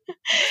here."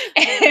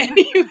 And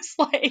he was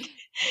like,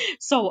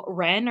 "So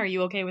Ren, are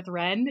you okay with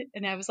Ren?"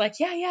 And I was like,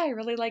 yeah, I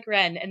really like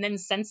Ren. And then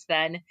since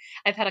then,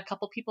 I've had a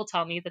couple people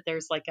tell me that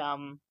there's like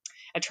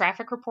a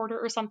traffic reporter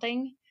or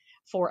something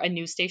for a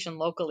news station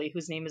locally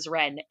whose name is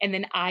Ren. And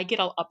then I get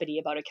all uppity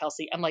about it,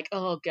 Kelsey. I'm like,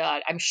 "Oh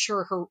God, I'm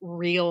sure her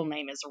real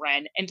name is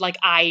Ren." And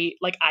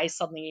I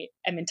suddenly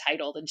am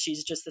entitled, and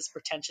she's just this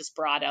pretentious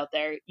broad out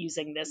there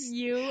using this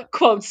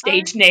quote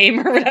stage name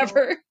or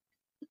whatever.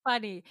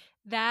 Funny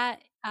that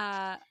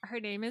her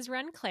name is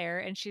Ren Claire,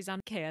 and she's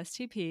on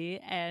KSTP,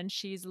 and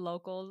she's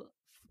local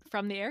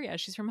from the area.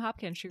 She's from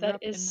Hopkins. She grew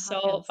up in Hopkins. That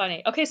is so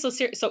funny. Okay, so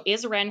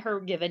is Ren her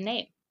given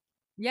name?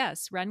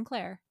 Yes, Ren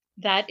Claire.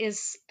 That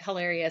is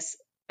hilarious.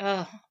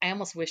 I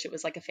almost wish it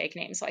was like a fake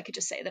name so I could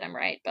just say that I'm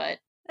right, but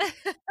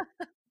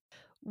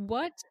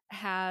what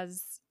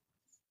has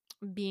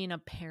being a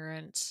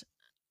parent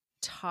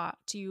taught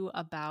you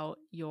about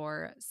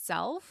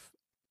yourself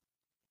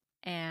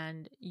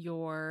and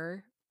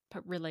your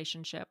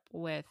relationship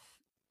with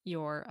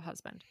your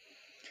husband?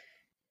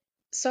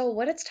 So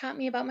what it's taught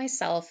me about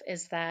myself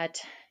is that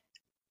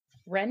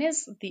Ren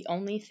is the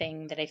only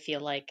thing that I feel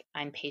like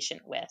I'm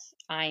patient with.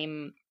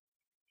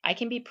 I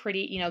can be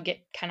pretty, get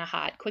kind of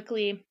hot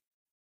quickly.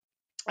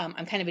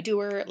 I'm kind of a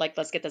doer, like,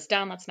 let's get this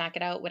done, let's knock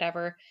it out,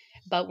 whatever.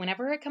 But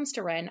whenever it comes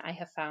to Ren, I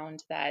have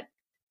found that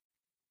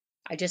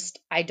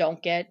I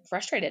don't get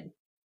frustrated,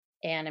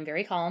 and I'm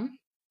very calm,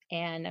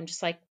 and I'm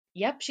just like,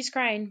 "Yep, she's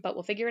crying, but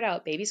we'll figure it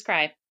out. Babies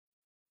cry."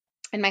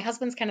 And my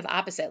husband's kind of the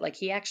opposite. Like,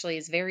 he actually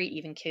is very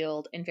even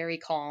keeled and very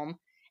calm,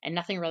 and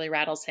nothing really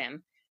rattles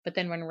him. But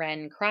then when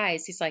Ren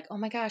cries, he's like, oh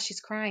my gosh,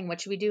 she's crying.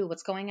 What should we do?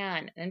 What's going on?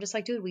 And I'm just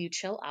like, dude, will you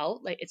chill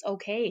out? Like, it's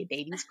okay.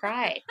 Babies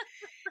cry.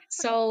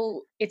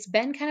 So it's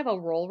been kind of a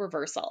role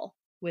reversal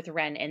with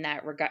Ren in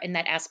that regard, in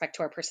that aspect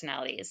to our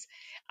personalities.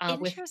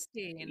 With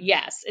Interesting.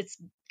 Yes, it's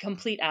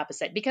complete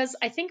opposite because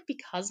I think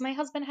because my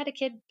husband had a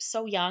kid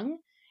so young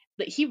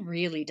that he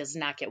really does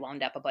not get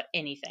wound up about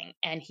anything,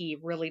 and he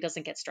really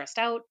doesn't get stressed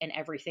out, and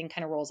everything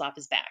kind of rolls off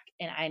his back.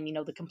 And I'm,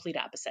 the complete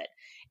opposite.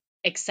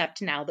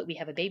 Except now that we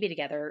have a baby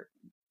together,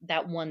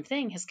 that one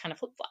thing has kind of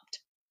flip flopped.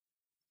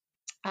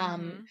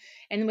 Mm-hmm.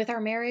 And with our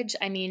marriage,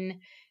 I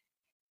mean,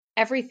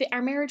 everything,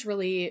 our marriage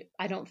really,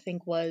 I don't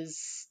think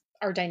was,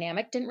 our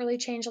dynamic didn't really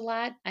change a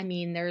lot. I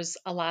mean, there's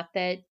a lot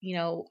that,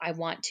 I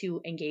want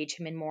to engage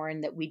him in more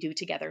and that we do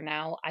together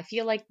now. I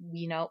feel like,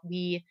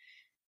 we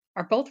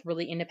are both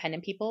really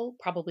independent people,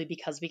 probably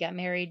because we got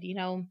married,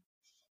 in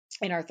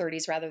our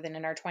 30s rather than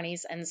in our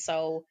 20s. And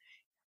so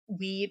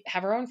we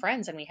have our own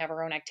friends and we have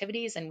our own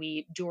activities and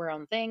we do our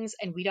own things,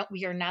 and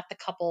we are not the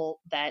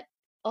couple that,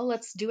 oh,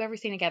 let's do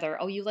everything together.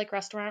 Oh, you like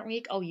restaurant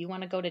week? Oh, you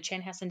want to go to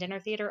Chanhassen Dinner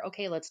Theater?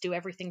 Okay, let's do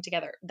everything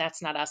together.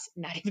 That's not us,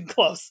 not even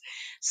close.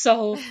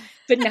 So,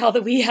 but now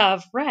that we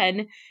have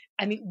Ren,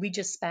 I mean, we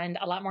just spend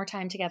a lot more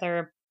time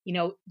together.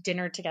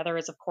 Dinner together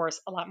is of course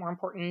a lot more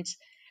important.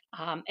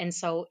 And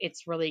so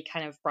it's really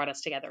kind of brought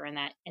us together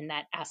in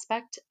that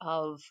aspect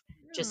of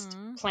just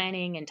Hmm.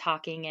 planning and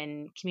talking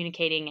and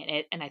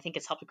communicating, and I think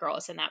it's helped grow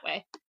us in that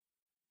way.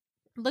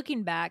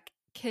 Looking back,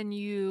 can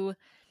you,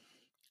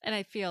 and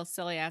I feel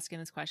silly asking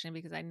this question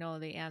because I know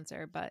the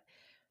answer, but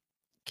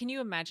can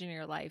you imagine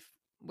your life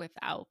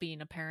without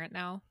being a parent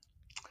now?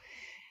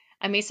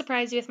 I may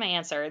surprise you with my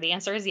answer. The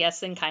answer is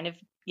yes, and kind of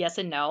yes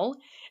and no.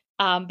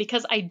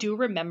 Because I do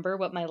remember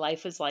what my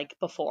life was like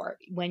before,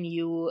 when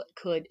you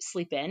could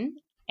sleep in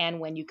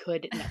and when you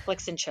could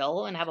Netflix and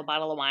chill and have a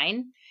bottle of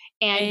wine,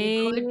 and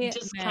you could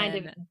just kind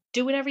of Amen.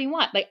 do whatever you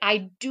want. Like,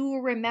 I do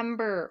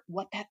remember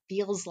what that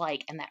feels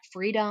like and that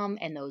freedom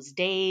and those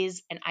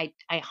days. And I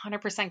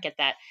 100% get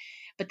that.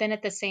 But then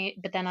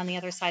on the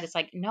other side, it's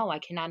like, no, I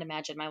cannot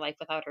imagine my life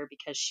without her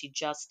because she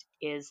just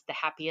is the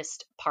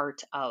happiest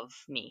part of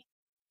me.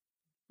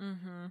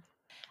 Mm-hmm.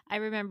 I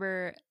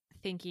remember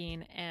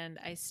thinking, and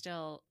I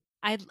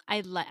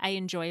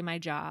enjoy my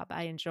job.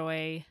 I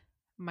enjoy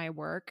my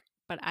work,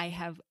 but I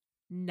have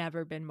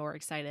never been more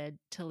excited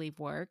to leave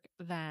work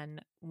than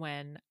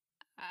when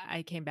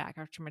I came back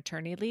after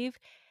maternity leave,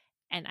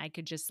 and I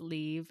could just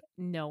leave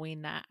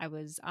knowing that I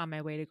was on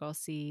my way to go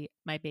see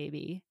my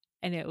baby.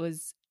 And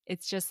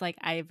it's just like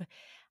I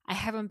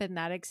haven't been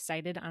that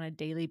excited on a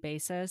daily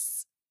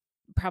basis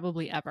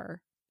probably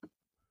ever.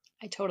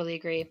 I totally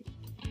agree.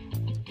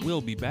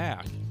 We'll be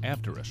back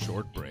after a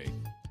short break.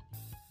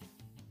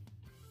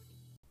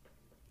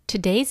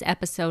 Today's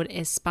episode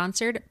is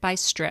sponsored by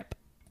Strip.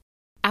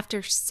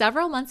 After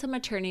several months of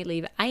maternity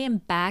leave, I am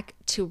back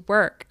to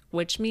work,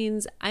 which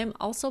means I'm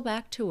also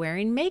back to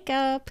wearing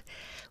makeup.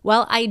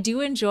 While I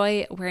do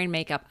enjoy wearing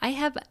makeup, I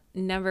have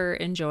never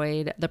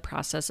enjoyed the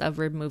process of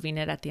removing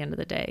it at the end of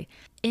the day.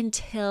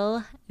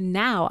 Until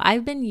now,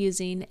 I've been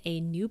using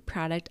a new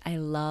product I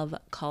love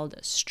called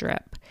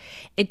Strip.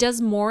 It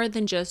does more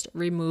than just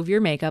remove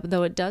your makeup,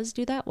 though it does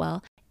do that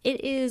well.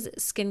 It is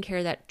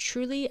skincare that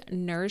truly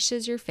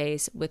nourishes your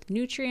face with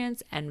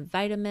nutrients and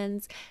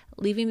vitamins,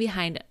 leaving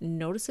behind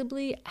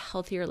noticeably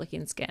healthier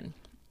looking skin.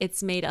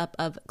 It's made up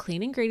of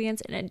clean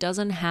ingredients and it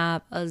doesn't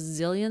have a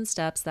zillion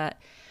steps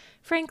that,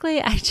 frankly,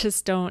 I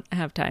just don't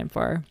have time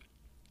for.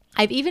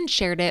 I've even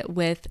shared it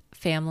with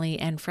family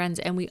and friends,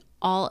 and we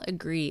all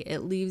agree it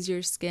leaves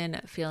your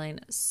skin feeling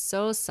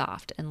so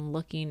soft and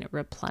looking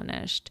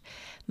replenished.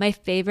 My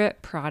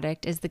favorite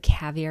product is the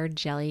Caviar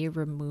Jelly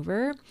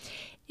Remover.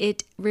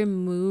 It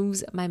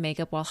removes my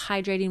makeup while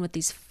hydrating with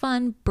these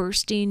fun,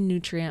 bursting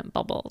nutrient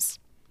bubbles.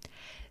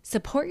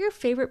 Support your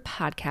favorite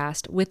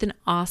podcast with an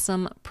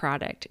awesome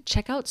product.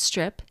 Check out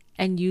Strip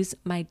and use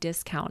my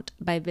discount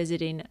by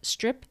visiting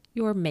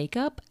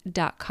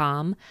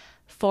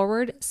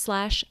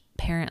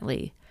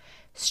stripyourmakeup.com/parently.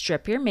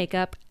 Strip your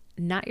makeup,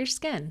 not your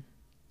skin.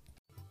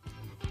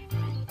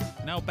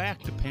 Now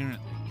back to Parently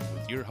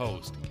with your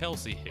host,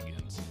 Kelsey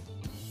Higgins.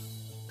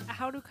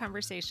 How do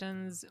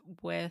conversations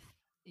with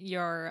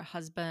your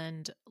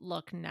husband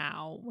look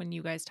now when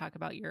you guys talk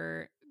about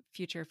your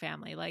future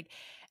family? Like,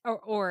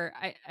 or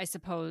I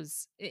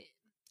suppose it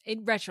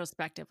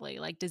retrospectively,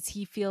 like, does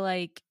he feel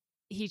like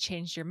he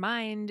changed your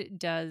mind?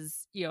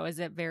 Is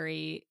it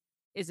very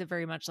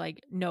much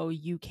like, no,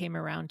 you came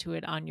around to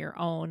it on your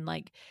own?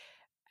 Like,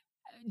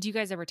 do you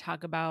guys ever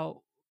talk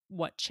about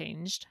what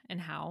changed and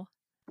how?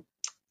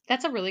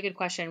 That's a really good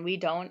question. We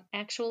don't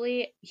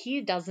actually.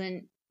 He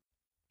definitely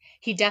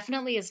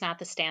is not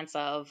the stance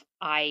of,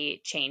 I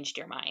changed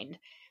your mind.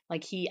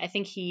 Like, I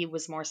think he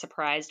was more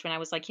surprised when I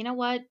was like, you know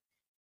what?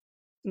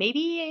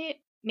 Maybe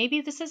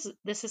this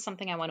is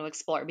something I want to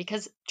explore,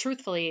 because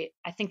truthfully,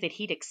 I think that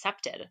he'd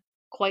accepted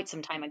quite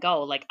some time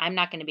ago, like, I'm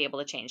not going to be able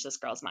to change this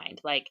girl's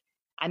mind. Like,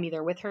 I'm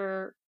either with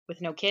her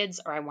with no kids,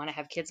 or I want to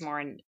have kids more,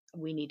 and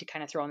we need to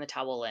kind of throw in the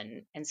towel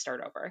and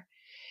start over.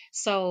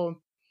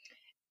 So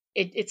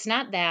it's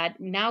not that.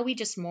 Now we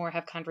just more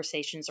have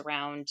conversations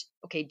around,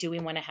 okay, do we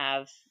want to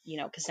have,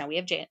 because now we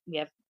have we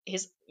have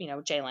his,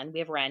 Jalen, we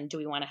have Ren. Do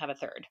we want to have a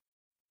third?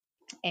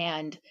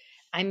 And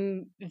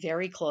I'm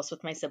very close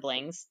with my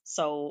siblings.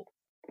 So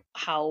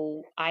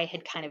how I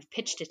had kind of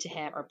pitched it to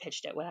him, or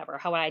pitched it, whatever,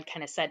 how I had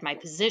kind of said my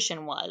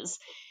position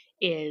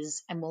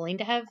is I'm willing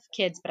to have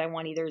kids, but I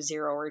want either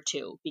 0 or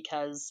 2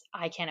 because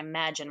I can't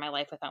imagine my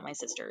life without my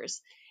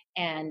sisters.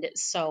 And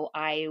so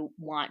I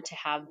want to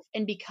have,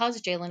 and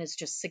because Jalen is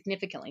just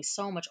significantly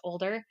so much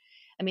older,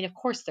 I mean, of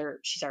course,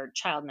 she's our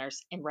child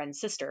nurse and Ren's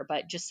sister,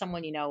 but just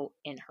someone,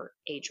 in her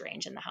age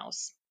range in the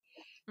house.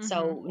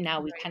 So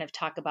now we kind of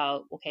talk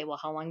about, okay, well,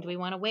 how long do we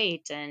want to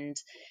wait? And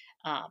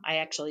I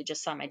actually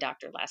just saw my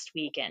doctor last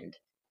week, and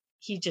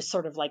he just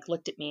sort of like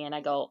looked at me, and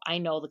I go, I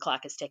know the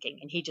clock is ticking.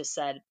 And he just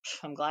said,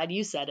 I'm glad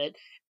you said it.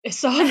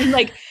 So I mean,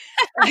 like,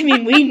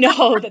 we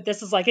know that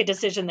this is like a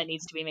decision that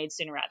needs to be made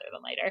sooner rather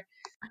than later.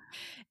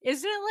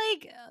 Isn't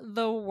it like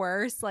the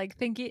worst? Like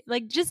thinking,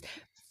 like just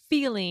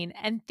feeling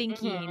and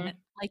thinking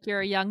like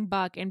you're a young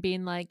buck and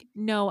being like,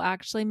 no,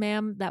 actually,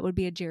 ma'am, that would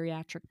be a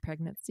geriatric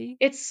pregnancy.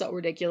 It's so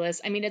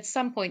ridiculous. I mean, at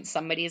some point,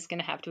 somebody is going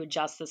to have to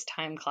adjust this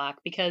time clock,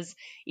 because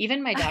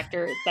even my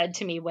doctor said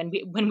to me when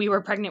we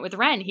were pregnant with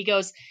Ren, he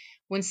goes,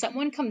 when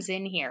someone comes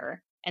in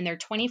here and they're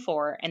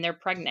 24 and they're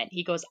pregnant,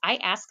 he goes, I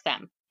ask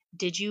them,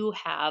 did you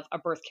have a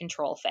birth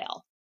control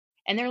fail?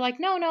 And they're like,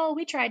 no,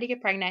 we tried to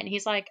get pregnant. And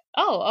he's like,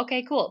 oh,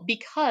 okay, cool.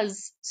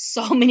 Because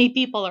so many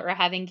people are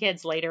having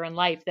kids later in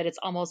life that it's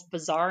almost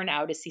bizarre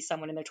now to see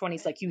someone in their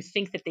 20s. Like, you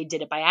think that they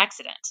did it by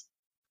accident.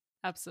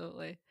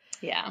 Absolutely.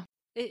 Yeah.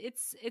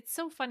 It's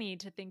so funny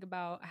to think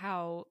about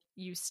how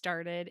you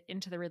started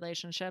into the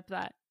relationship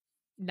that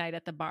night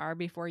at the bar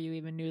before you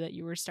even knew that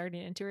you were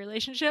starting into a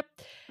relationship.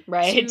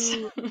 Right.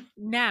 To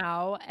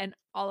now and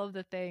all of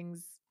the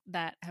things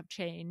that have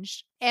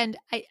changed. And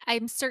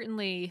I'm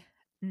certainly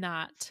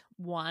not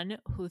one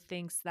who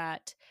thinks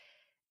that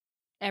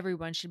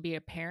everyone should be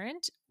a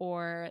parent,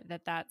 or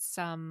that that's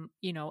some,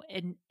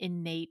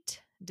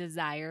 innate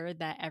desire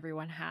that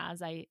everyone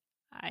has.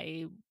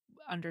 I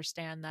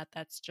understand that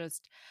that's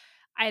just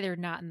either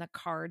not in the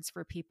cards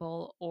for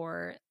people,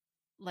 or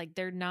like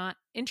they're not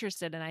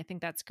interested. And I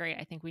think that's great.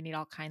 I think we need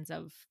all kinds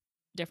of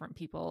different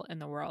people in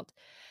the world.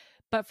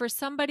 But for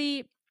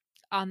somebody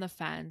on the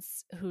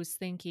fence who's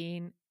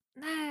thinking,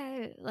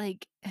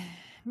 like,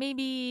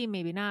 maybe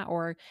not,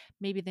 or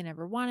maybe they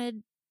never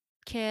wanted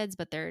kids,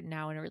 but they're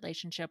now in a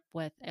relationship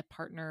with a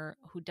partner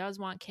who does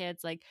want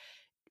kids, like,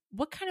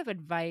 what kind of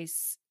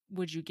advice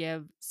would you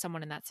give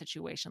someone in that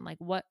situation? Like,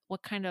 what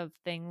kind of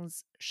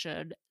things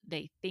should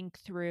they think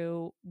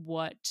through?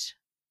 What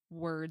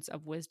words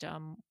of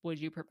wisdom would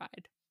you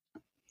provide?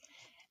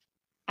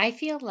 I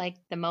feel like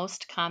the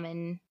most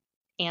common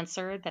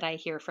answer that I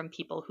hear from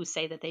people who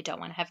say that they don't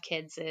want to have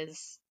kids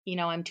is,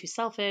 I'm too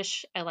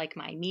selfish. I like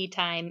my me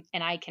time.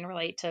 And I can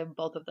relate to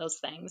both of those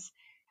things.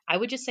 I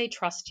would just say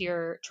trust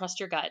your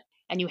gut,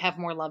 and you have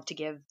more love to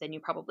give than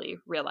you probably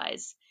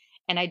realize.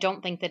 And I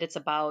don't think that it's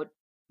about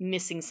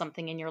missing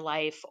something in your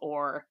life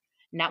or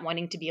not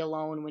wanting to be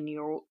alone when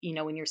you're, in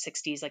your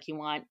 60s, like you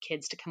want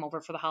kids to come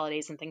over for the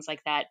holidays and things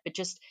like that. But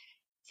just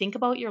think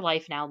about your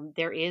life now.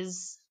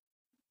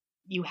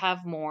 You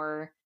have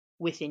more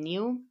within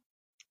you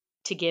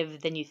to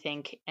give than you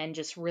think, and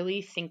just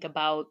really think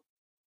about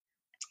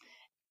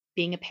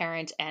being a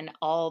parent and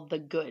all the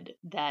good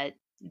that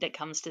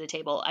comes to the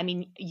table. I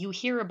mean, you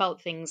hear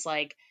about things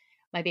like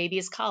my baby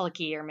is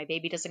colicky, or my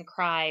baby doesn't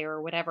cry, or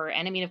whatever.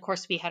 And I mean, of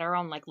course, we had our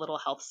own like little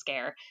health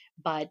scare,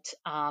 but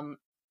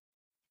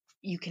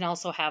you can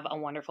also have a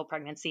wonderful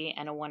pregnancy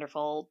and a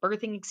wonderful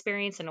birthing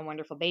experience and a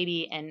wonderful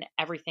baby, and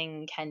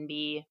everything can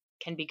be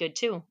good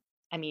too.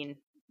 I mean,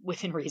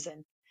 within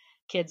reason.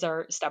 Kids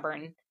are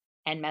stubborn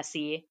and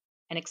messy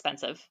and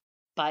expensive,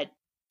 but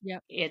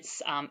Yep.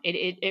 it's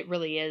it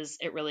really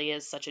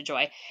is such a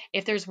joy.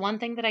 If there's one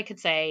thing that I could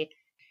say,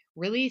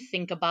 really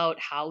think about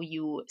how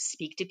you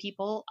speak to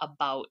people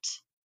about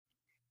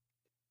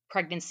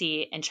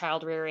pregnancy and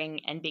child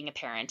rearing and being a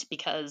parent,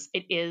 because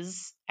it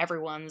is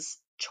everyone's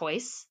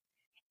choice.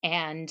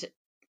 And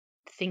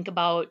think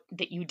about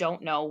that you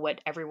don't know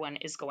what everyone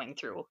is going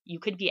through. You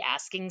could be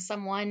asking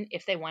someone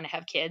if they want to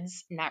have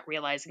kids, not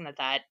realizing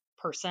that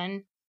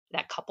person,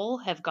 that couple,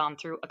 have gone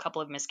through a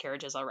couple of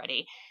miscarriages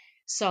already.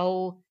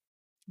 So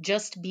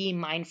just be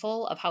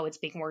mindful of how it's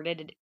being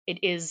worded. It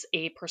is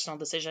a personal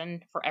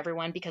decision for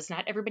everyone, because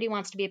not everybody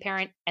wants to be a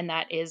parent, and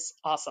that is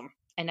awesome.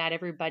 And not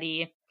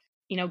everybody,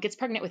 gets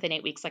pregnant within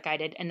 8 weeks like I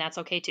did, and that's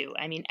okay too.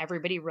 I mean,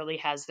 everybody really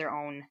has their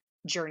own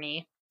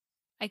journey.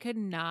 I could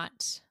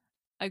not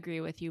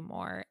agree with you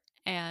more.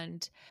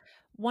 And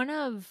one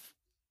of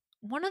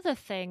the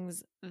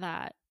things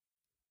that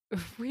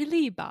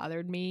really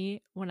bothered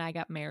me when I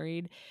got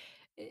married,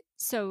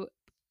 so,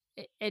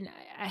 and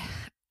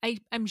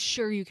I'm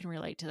sure you can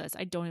relate to this.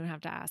 I don't even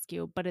have to ask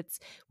you, but it's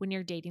when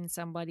you're dating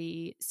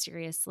somebody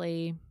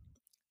seriously,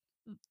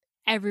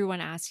 everyone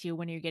asks you,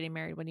 when you're getting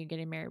married, when you're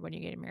getting married, when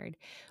you're getting married,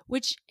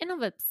 which in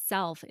of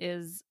itself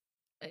is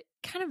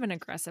kind of an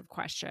aggressive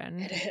question,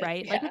 It is.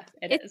 right? Like Yeah,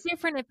 it it's is.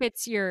 different if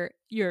it's your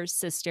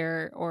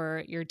sister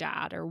or your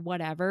dad or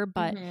whatever,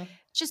 but Hmm.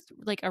 just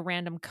like a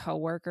random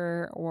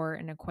coworker or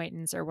an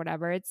acquaintance or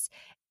whatever. It's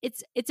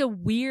a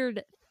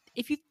weird,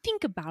 if you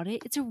think about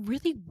it, it's a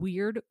really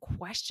weird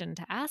question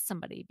to ask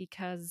somebody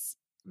because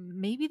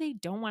maybe they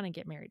don't want to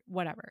get married,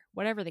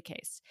 whatever the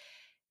case.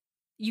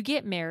 You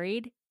get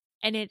married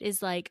and it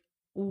is like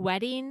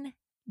wedding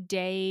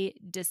day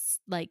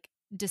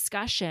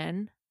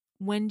discussion,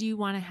 when do you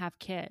want to have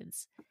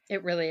kids?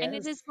 It really And it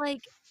is. is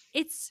like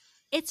it's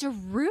it's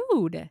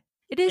rude.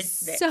 It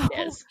is It so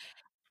is.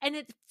 and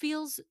it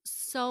feels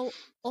so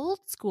old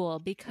school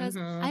because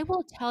Hmm. I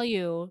will tell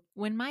you,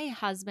 when my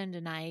husband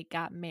and I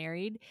got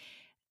married,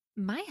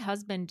 my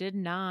husband did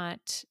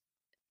not,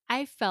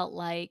 I felt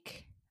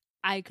like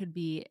I could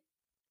be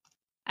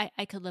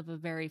I could live a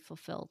very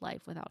fulfilled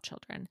life without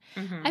children.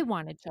 Hmm. I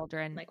wanted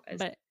children, Likewise.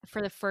 but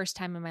for the first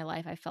time in my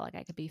life, I felt like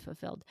I could be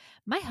fulfilled.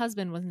 My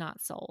husband was not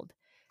sold.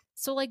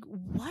 So, like,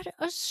 what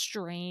a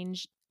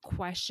strange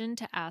question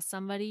to ask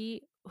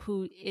somebody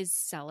who is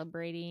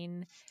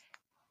celebrating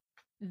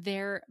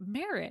their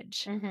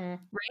marriage, Hmm.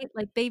 right?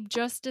 Like, they've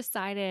just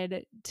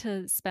decided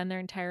to spend their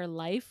entire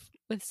life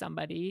with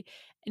somebody,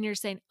 and you're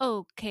saying,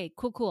 "Oh, okay,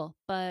 cool,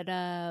 but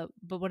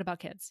what about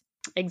kids?"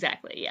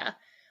 Exactly. Yeah.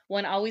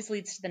 One always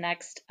leads to the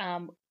next.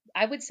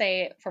 I would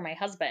say for my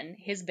husband,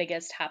 his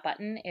biggest hot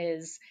button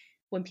is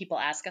when people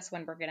ask us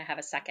when we're going to have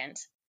a second.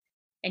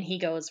 And he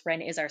goes,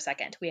 Ren is our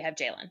second. We have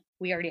Jalen.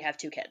 We already have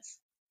two kids.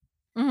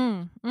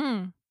 Mm,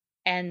 mm.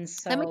 And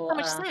That makes so, so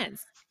much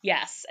sense.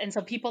 yes. And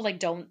so people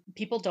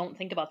don't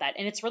think about that.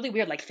 And it's really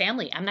weird. Like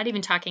family, I'm not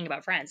even talking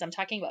about friends. I'm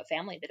talking about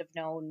family that have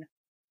known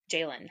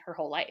Jalen her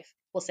whole life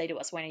will say to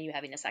us, when are you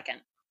having a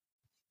second?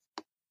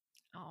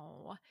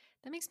 Oh,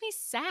 that makes me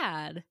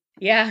sad.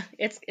 Yeah,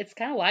 it's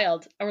kind of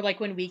wild. Or like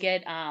when we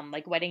get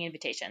like wedding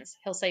invitations,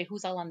 he'll say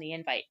who's all on the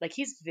invite. Like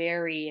he's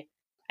very,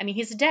 I mean,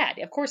 he's a dad.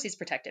 Of course he's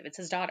protective. It's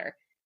his daughter.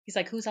 He's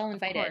like, who's all Of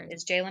invited? course.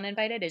 Is Jalen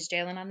invited? Is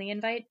Jalen on the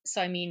invite?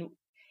 So I mean,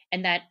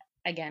 and that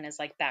again is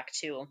like back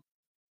to,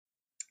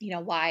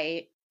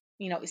 why,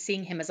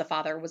 seeing him as a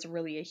father was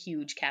really a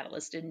huge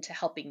catalyst into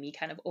helping me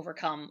kind of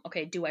overcome,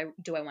 okay, do I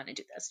want to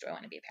do this? Do I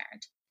want to be a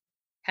parent?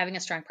 Having a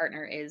strong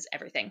partner is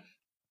everything.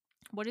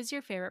 What is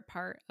your favorite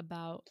part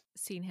about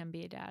seeing him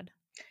be a dad?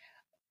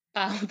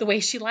 The way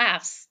she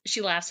laughs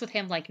with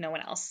him like no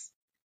one else.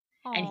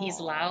 And he's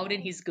loud and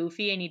Oh. he's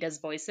goofy and he does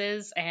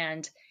voices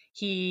and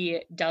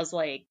he does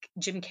like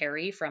Jim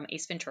Carrey from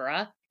Ace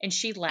Ventura and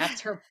she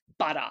laughs her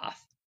butt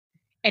off.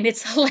 And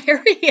it's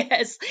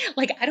hilarious.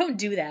 Like I don't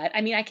do that.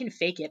 I mean, I can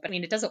fake it, but I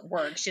mean, it doesn't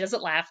work. She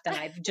doesn't laugh, then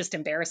I've just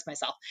embarrassed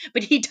myself.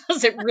 But he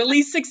does it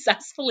really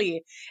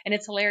successfully and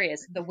it's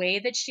hilarious. The way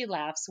that she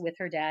laughs with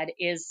her dad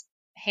is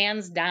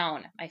hands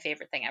down my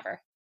favorite thing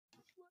ever.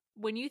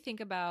 When you think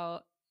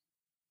about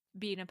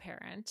being a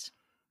parent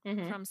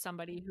Hmm. from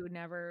somebody who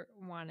never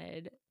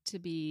wanted to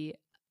be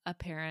a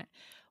parent,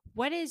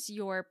 what is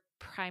your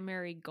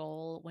primary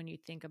goal when you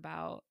think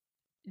about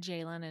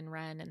Jalen and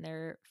Ren and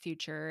their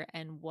future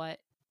and what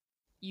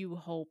you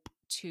hope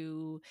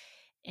to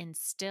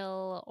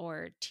instill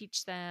or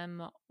teach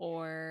them,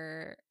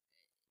 or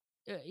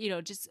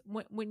just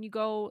when you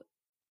go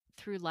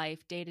through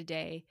life day to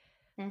day,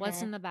 what's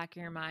Hmm. in the back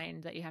of your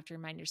mind that you have to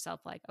remind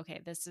yourself, like, okay,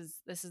 this is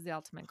the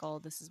ultimate goal,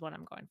 this is what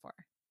I'm going for?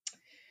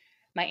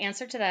 My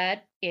answer to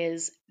that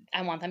is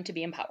I want them to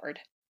be empowered.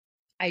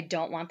 I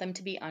don't want them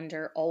to be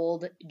under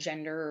old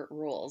gender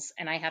rules.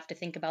 And I have to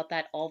think about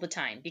that all the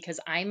time because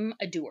I'm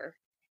a doer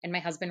and my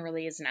husband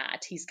really is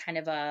not. He's kind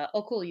of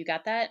oh cool, you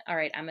got that? All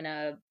right, I'm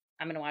gonna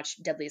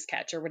watch Deadliest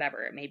Catch or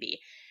whatever it may be.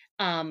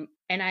 And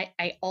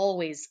I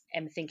always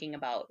am thinking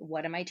about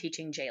what am I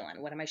teaching Jalen?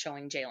 What am I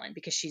showing Jalen?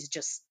 Because she's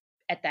just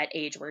at that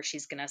age where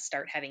she's gonna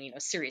start having,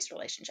 serious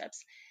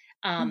relationships.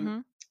 Um, Mm-hmm.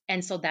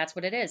 and so that's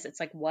what it is. It's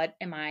like, what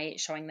am I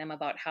showing them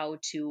about how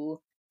to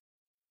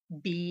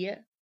be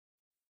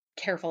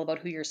careful about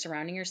who you're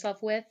surrounding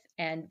yourself with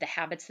and the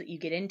habits that you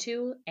get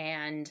into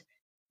and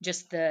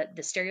just the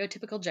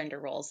stereotypical gender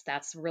roles.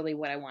 That's really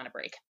what I want to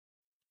break.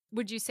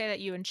 Would you say that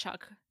you and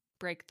Chuck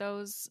break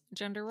those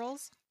gender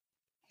roles?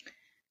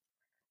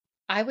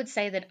 I would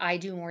say that I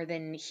do more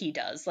than he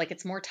does. Like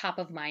it's more top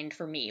of mind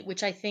for me,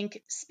 which I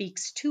think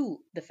speaks to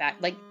the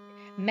fact like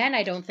men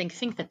I don't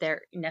think that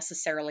there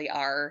necessarily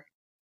are,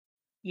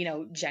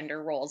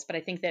 gender roles, but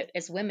I think that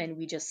as women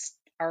we just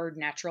are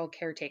natural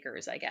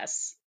caretakers, I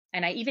guess.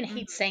 And I even Mhm.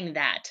 hate saying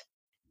that,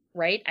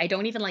 right? I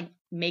don't even like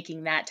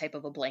making that type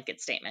of a blanket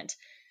statement.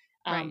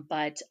 Right.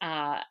 But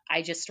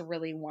I just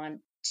really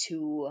want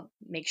to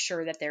make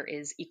sure that there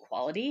is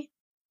equality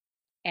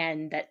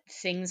and that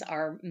things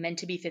are meant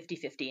to be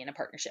 50-50 in a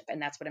partnership.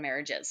 And that's what a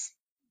marriage is.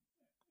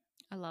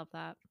 I love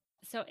that.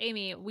 So,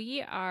 Amy,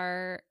 we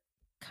are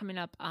coming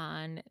up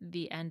on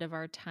the end of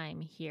our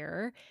time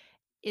here.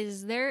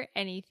 Is there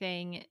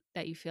anything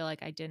that you feel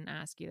like I didn't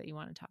ask you that you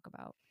want to talk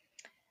about?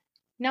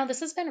 No, this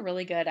has been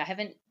really good. I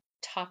haven't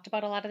talked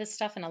about a lot of this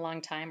stuff in a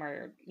long time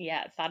or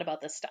yeah, thought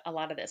about a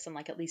lot of this in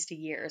like at least a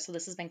year. So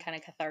this has been kind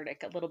of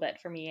cathartic a little bit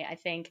for me, I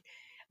think.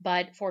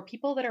 But for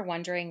people that are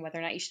wondering whether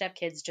or not you should have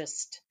kids,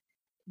 just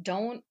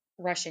don't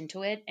rush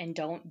into it and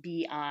don't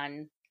be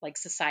on like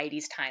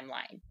society's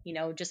timeline.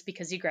 Just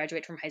because you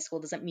graduate from high school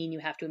doesn't mean you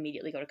have to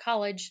immediately go to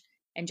college.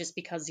 And just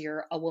because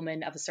you're a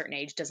woman of a certain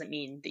age doesn't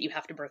mean that you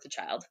have to birth a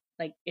child.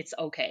 Like, it's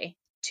okay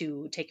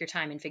to take your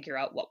time and figure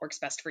out what works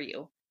best for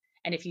you.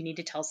 And if you need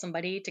to tell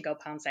somebody to go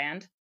pound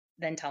sand,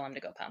 then tell them to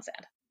go pound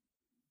sand.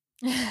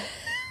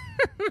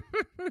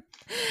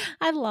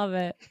 I love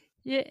it.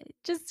 Yeah,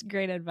 just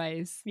great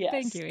advice. Yes.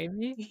 Thank you,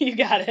 Amy. You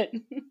got it.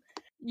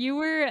 You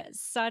were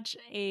such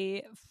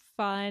a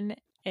fun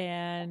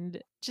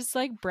and just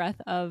like breath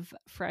of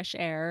fresh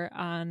air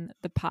on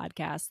the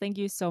podcast. Thank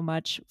you so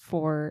much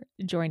for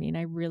joining.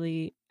 I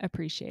really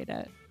appreciate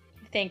it.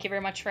 Thank you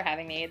very much for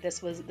having me.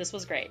 This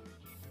was great.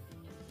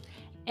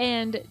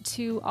 And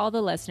to all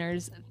the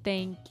listeners,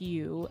 thank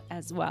you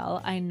as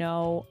well. I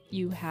know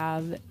you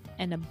have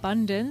an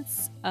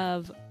abundance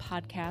of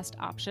podcast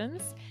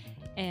options,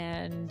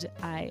 and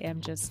I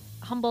am just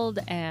humbled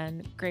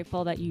and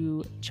grateful that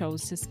you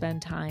chose to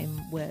spend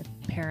time with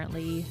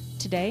Parently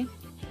today.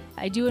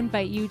 I do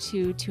invite you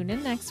to tune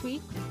in next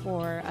week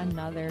for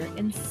another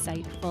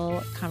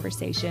insightful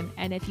conversation.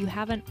 And if you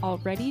haven't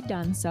already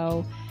done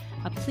so,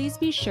 please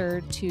be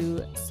sure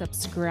to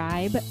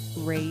subscribe,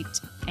 rate,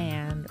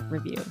 and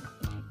review.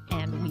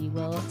 And we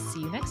will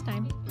see you next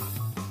time.